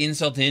talk about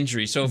insult to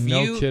injury. So if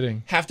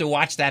you have to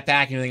watch that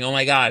back and you think, oh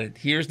my God,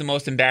 here's the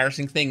most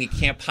embarrassing thing. It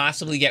can't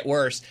possibly get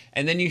worse.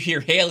 And then you hear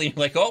Haley, you're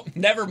like, oh,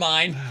 never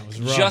mind. That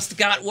was rough. Just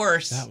got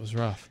worse. That was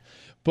rough.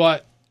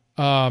 But,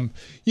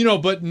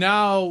 but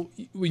now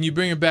when you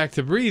bring it back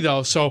to Bree,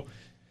 though, so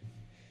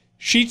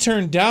she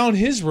turned down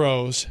his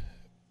rose,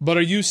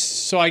 but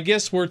so I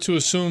guess we're to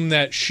assume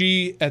that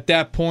she, at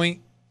that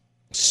point,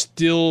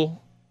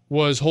 still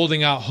was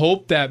holding out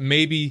hope that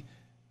maybe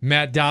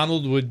Matt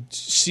Donald would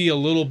see a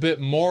little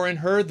bit more in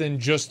her than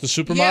just the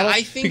supermodel. Yeah,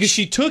 I think because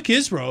she took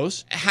his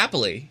rose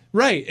happily,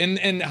 right?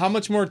 And how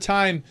much more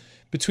time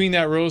between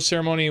that rose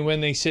ceremony and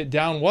when they sit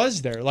down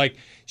was there? Like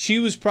she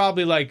was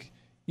probably like,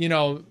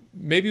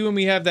 maybe when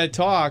we have that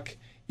talk,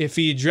 if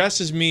he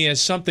addresses me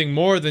as something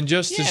more than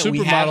just a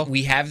supermodel,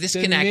 we have this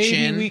then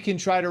connection. Maybe we can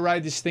try to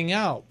ride this thing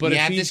out. But we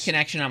have this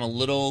connection. I'm a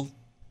little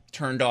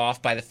turned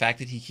off by the fact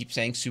that he keeps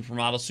saying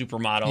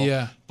supermodel.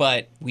 Yeah.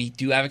 But we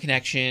do have a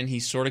connection.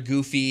 He's sort of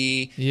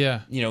goofy.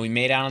 Yeah. We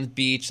made out on the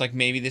beach. Like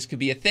maybe this could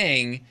be a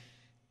thing.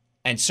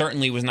 And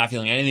certainly was not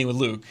feeling anything with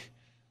Luke.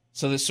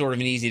 So this is sort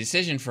of an easy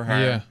decision for her.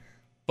 Yeah.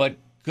 But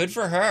good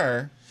for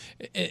her.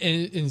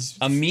 And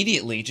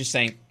immediately just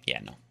saying,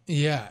 yeah, no.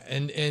 Yeah.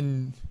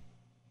 And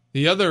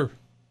the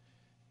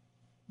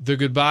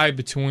goodbye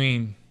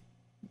between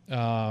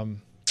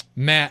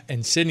Matt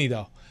and Sydney,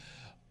 though.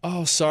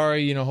 Oh,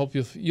 sorry. Hope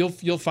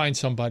you'll find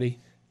somebody.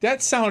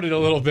 That sounded a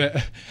little bit.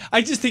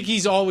 I just think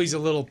he's always a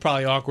little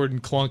probably awkward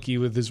and clunky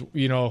with his,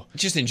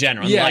 just in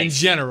general. Yeah, in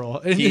general.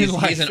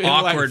 He's an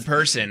awkward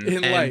person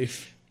in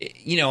life.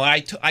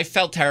 I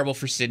felt terrible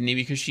for Sydney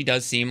because she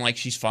does seem like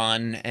she's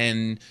fun,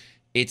 and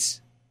it's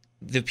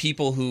the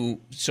people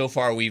who so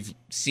far we've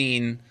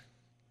seen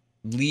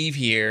leave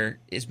here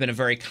has been a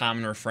very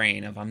common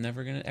refrain of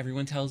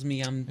everyone tells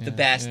me I'm the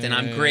best and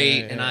I'm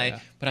great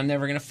but I'm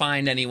never gonna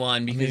find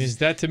anyone because is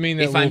that to mean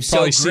that if we'll I'm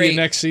probably so see great, you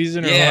next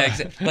season? Or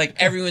like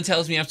everyone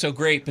tells me I'm so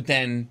great, but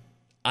then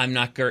I'm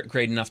not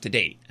great enough to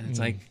date, and it's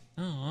like,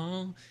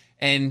 oh.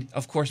 And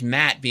of course,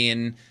 Matt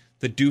being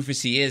the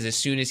doofus he is, as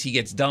soon as he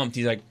gets dumped,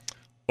 he's like,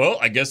 well,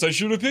 I guess I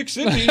should have picked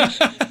Sydney.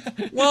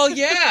 Well,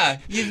 yeah,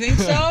 you think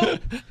so?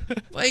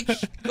 Like,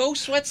 go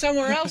sweat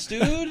somewhere else,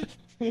 dude.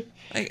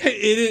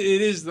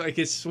 It is like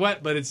it's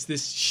sweat, but it's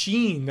this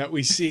sheen that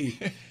we see,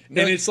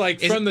 and it's like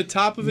from the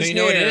top of his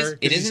hair.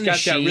 It isn't got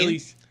that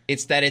really.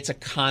 It's that it's a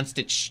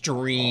constant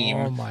stream.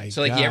 Oh my god!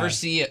 So like you ever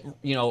see a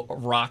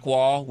rock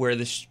wall where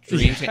the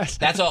stream? Yes.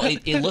 That's all.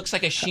 It looks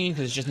like a sheen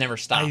because it just never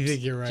stops. I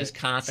think you're right. Just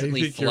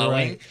constantly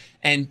flowing. Right.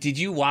 And did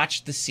you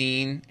watch the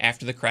scene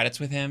after the credits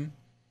with him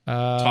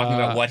talking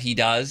about what he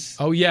does?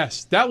 Oh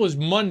yes, that was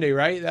Monday,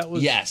 right? That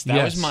was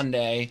was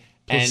Monday.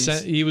 And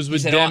he was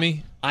with said,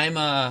 Demi.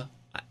 Oh,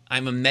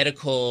 I'm a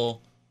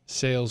medical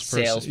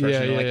salesperson.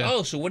 Yeah.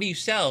 Oh, so what do you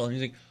sell? And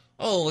he's like,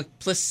 oh, like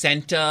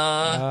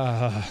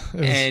placenta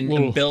and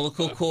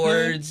umbilical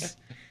cords.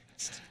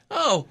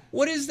 Oh,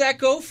 what does that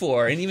go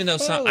for? And even though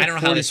I don't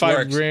know how this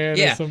works.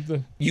 Or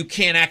something. You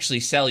can't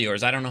actually sell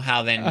yours. I don't know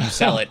how then you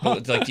sell it.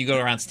 Like, do you go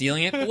around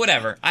stealing it? But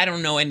whatever. I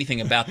don't know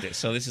anything about this.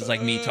 So this is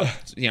like me,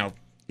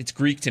 it's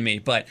Greek to me.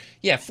 But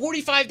yeah,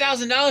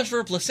 $45,000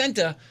 for a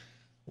placenta.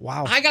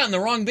 Wow. I got in the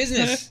wrong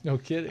business. No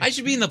kidding. I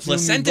should be in the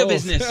placenta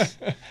business.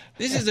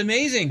 This is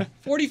amazing.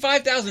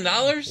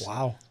 $45,000?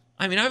 Wow.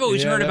 I mean, I've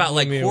always heard about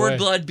like cord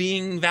blood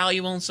being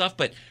valuable and stuff,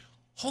 but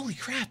holy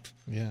crap.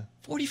 Yeah.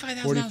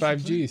 $45,000.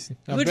 45 G's.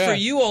 Good for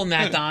you, old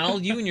Matt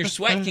Donald. You and your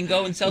sweat can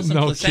go and sell some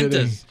placentas.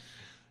 Kidding.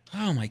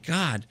 Oh my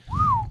God.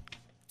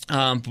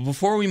 But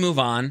before we move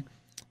on,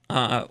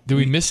 do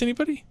we miss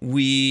anybody?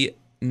 We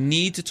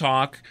need to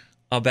talk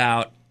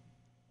about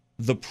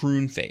the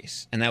prune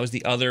face, and that was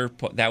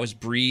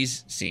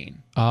Bree's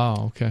scene.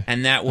 Oh, okay.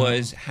 And that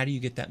was how do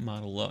you get that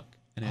model look?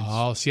 And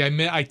see,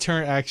 I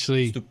turned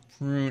actually the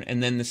prune,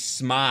 and then the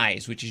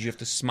smize, which is you have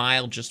to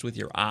smile just with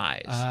your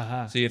eyes.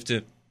 So you have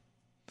to,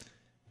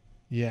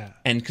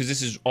 and because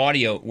this is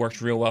audio, it worked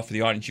real well for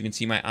the audience. You can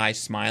see my eyes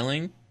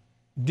smiling.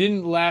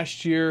 Didn't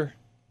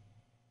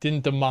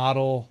the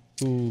model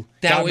who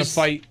got in a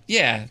fight?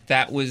 Yeah,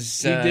 that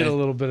was. He did a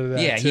little bit of that.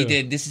 Yeah, too. he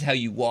did. This is how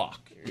you walk.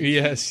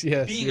 Yes.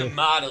 Being a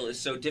model is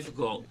so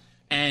difficult.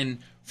 And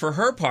for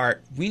her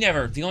part,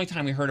 the only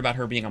time we heard about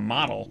her being a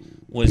model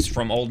was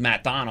from old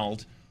Matt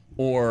Donald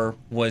or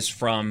was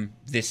from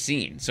this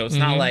scene. So it's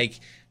not like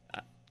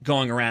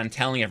going around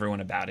telling everyone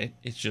about it.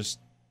 It's just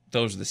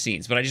those are the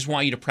scenes. But I just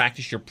want you to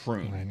practice your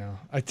prune. I know.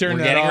 I turned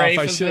We're that getting off. ready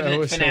for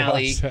the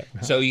finale.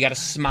 So you got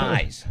to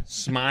smize.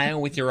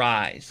 Smile with your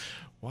eyes.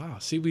 Wow.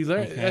 See, we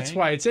learn. Okay. That's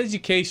why it's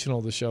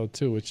educational, the show,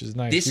 too, which is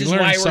nice. This We is learn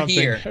why we're something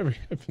here.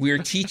 We're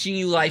teaching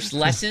you life's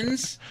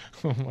lessons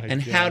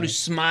and how to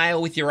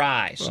smile with your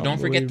eyes. So don't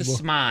forget the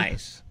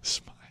smiles.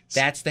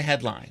 That's the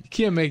headline. You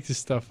can't make this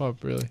stuff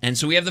up, really. And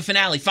so we have the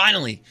finale,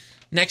 finally.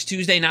 Next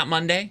Tuesday, not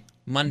Monday.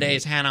 Monday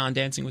is Hannah on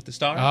Dancing with the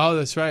Stars. Oh,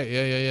 that's right.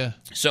 Yeah.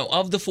 So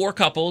of the 4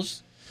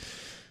 couples,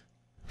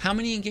 how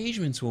many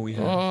engagements will we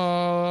have?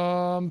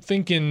 I'm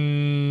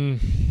thinking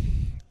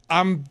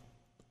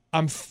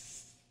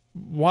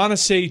want to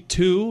say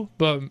 2,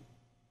 but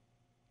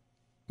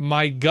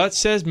my gut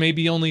says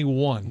maybe only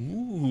 1.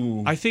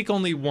 Ooh. I think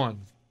only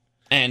 1.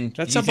 And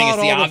that's do you think about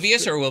it's the all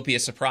obvious, or will it be a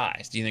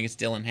surprise? Do you think it's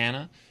Dylan and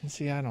Hannah?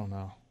 See, I don't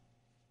know.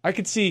 I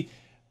could see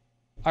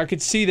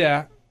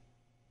that,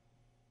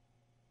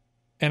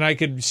 and I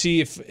could see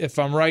if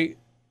I'm right,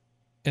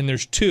 and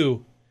there's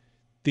 2.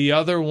 The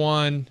other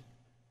one,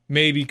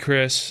 maybe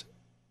Chris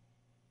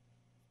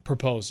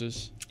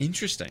proposes.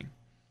 Interesting.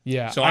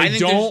 Yeah. So I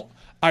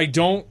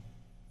don't.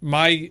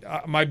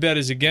 My bet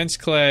is against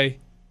Clay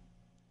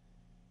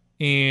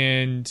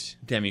and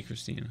Demi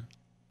Christian.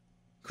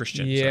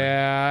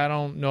 Yeah, I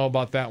don't know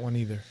about that one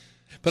either.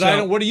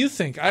 But what do you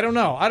think? I don't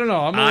know.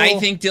 I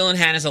think Dylan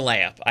Hannah's a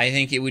layup. I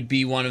think it would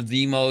be one of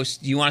the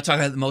most. You want to talk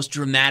about the most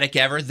dramatic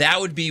ever? That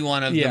would be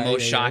one of the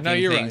most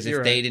shocking things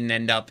if they didn't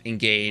end up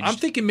engaged. I'm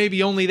thinking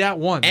maybe only that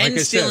one. And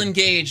still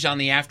engaged on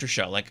the after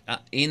show, like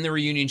in the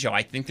reunion show.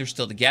 I think they're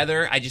still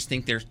together. I just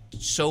think they're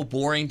so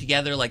boring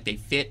together. Like they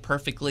fit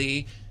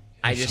perfectly.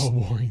 So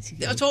boring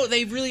together.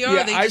 They really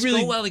are. They just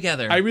go well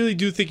together. I really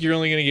do think you're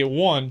only going to get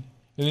one,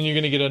 and then you're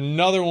going to get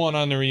another one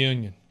on the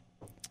reunion.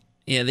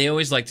 Yeah, they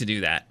always like to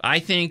do that. I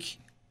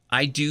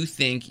do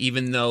think,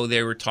 even though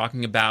they were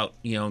talking about,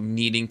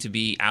 needing to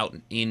be out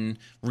in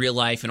real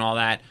life and all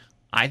that,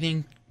 I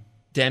think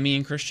Demi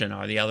and Christian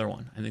are the other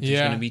one. I think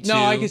there's going to be 2.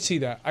 No, I could see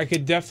that. I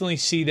could definitely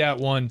see that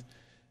one.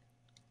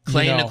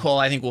 Clay and Nicole,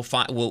 I think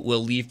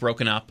will leave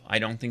broken up. I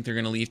don't think they're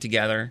going to leave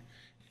together.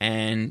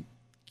 And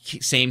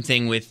same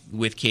thing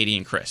with Katie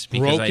and Chris.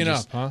 Broken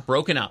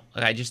up.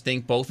 I just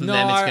think both of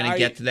them, it's going to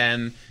get to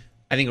them.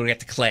 I think it'll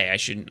get to Clay. I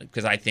shouldn't,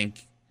 because I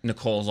think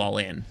Nicole's all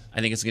in.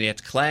 I think it's going to get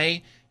to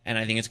Clay, and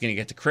I think it's going to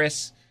get to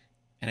Chris,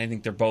 and I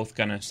think they're both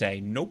going to say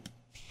nope.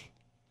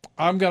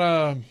 I'm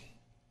gonna,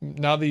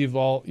 now that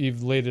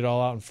you've laid it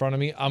all out in front of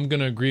me, I'm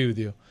gonna agree with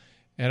you,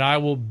 and I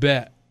will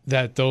bet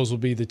that those will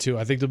be the 2.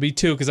 I think there'll be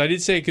 2 because I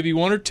did say it could be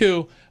 1 or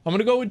 2. I'm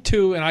gonna go with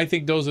 2, and I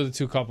think those are the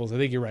 2 couples. I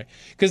think you're right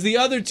because the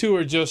other 2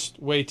 are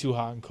just way too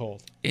hot and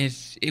cold.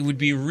 It would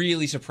be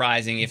really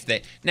surprising if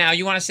they. Now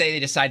you want to say they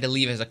decide to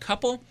leave as a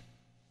couple?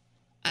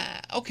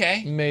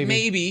 Okay,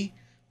 maybe.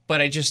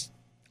 But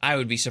I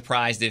would be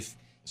surprised if.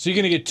 So you're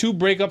going to get 2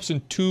 breakups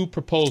and 2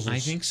 proposals. I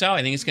think so.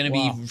 I think it's going to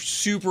be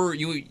super.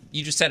 You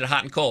just said it,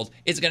 hot and cold.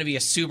 It's going to be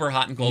a super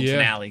hot and cold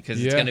finale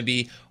because it's going to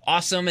be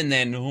awesome, and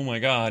then oh my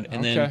god,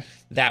 and then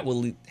that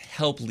will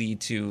help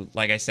lead to,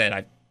 like I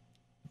said,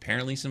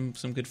 apparently some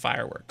good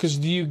fireworks. Because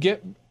do you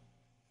get,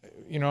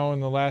 in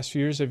the last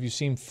few years, have you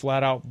seen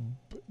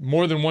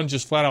more than one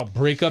just flat out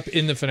breakup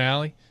in the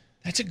finale?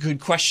 That's a good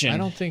question. I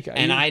don't think...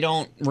 I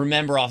don't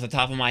remember off the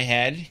top of my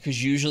head,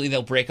 because usually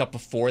they'll break up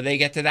before they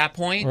get to that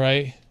point.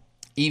 Right.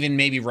 Even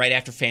maybe right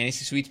after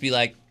Fantasy Suites, be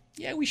like,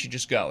 yeah, we should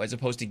just go, as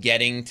opposed to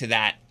getting to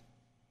that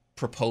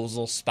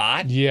proposal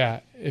spot. Yeah.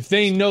 If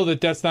they know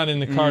that that's not in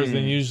the cards,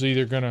 then usually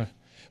they're going to...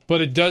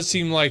 But it does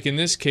seem like, in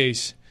this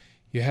case,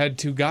 you had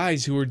 2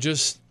 guys who were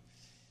just,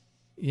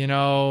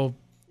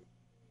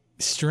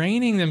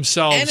 straining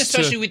themselves. And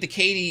especially with the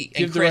Katie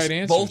and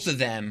Chris, both of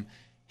them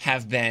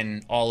have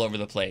been all over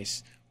the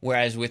place.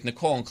 Whereas with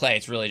Nicole and Clay,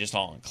 it's really just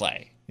all in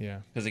Clay. Yeah.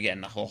 Because,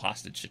 again, the whole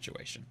hostage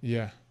situation.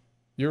 Yeah.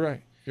 You're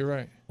right.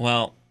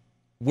 Well,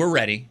 we're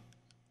ready.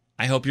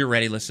 I hope you're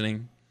ready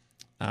listening.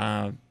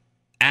 At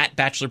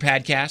Bachelor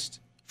Podcast.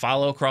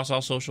 Follow across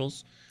all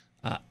socials.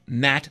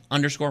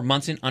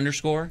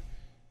 Matt_Munson_.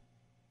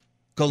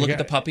 Go look at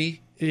the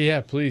puppy.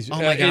 Yeah, please. Oh,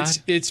 my God.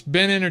 It's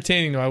been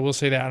entertaining, though, I will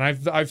say that.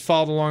 And I've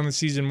followed along the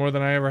season more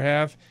than I ever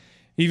have.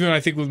 Even I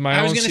think with my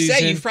own season. I was going to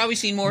say, you've probably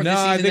seen more of this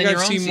season than your own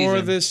season. No, I think I've seen more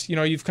of this.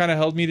 You've kind of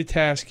held me to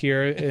task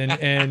here.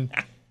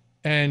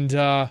 And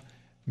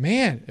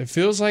man, it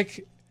feels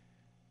like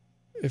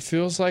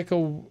a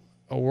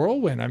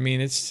whirlwind. I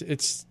mean,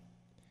 it's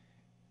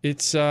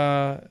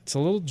a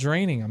little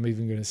draining, I'm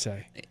even going to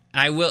say.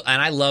 I will, and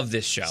I love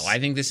this show. I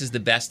think this is the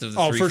best of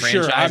the 3 franchises.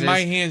 Oh, for sure. My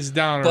hands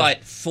down.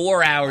 But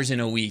 4 hours in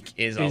a week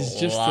is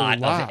just a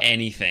lot of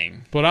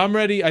anything. But I'm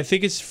ready. I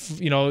think it's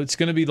it's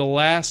going to be the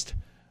last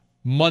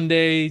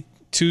Monday,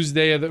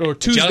 Tuesday of the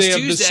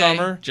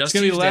summer. It's going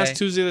to be the last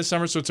Tuesday of the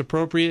summer, so it's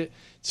appropriate.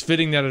 It's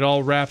fitting that it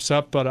all wraps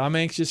up. But I'm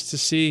anxious to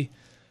see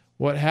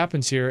what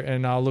happens here,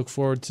 and I'll look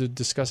forward to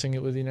discussing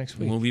it with you next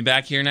week. We'll be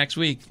back here next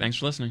week. Thanks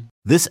for listening.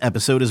 This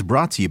episode is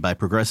brought to you by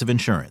Progressive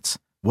Insurance.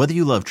 Whether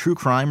you love true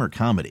crime or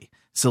comedy,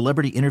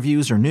 celebrity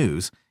interviews or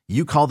news,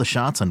 you call the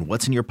shots on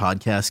what's in your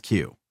podcast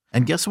queue.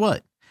 And guess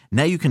what?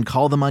 Now you can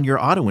call them on your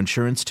auto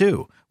insurance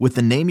too with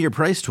the Name Your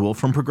Price tool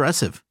from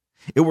Progressive.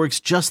 It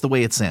works just the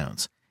way it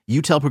sounds.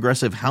 You tell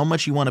Progressive how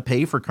much you want to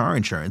pay for car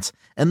insurance,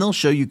 and they'll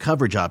show you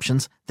coverage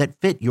options that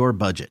fit your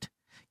budget.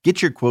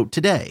 Get your quote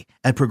today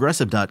at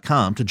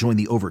Progressive.com to join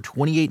the over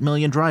 28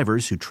 million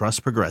drivers who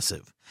trust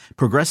Progressive.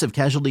 Progressive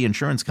Casualty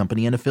Insurance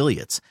Company and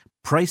Affiliates.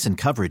 Price and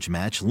coverage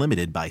match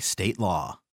limited by state law.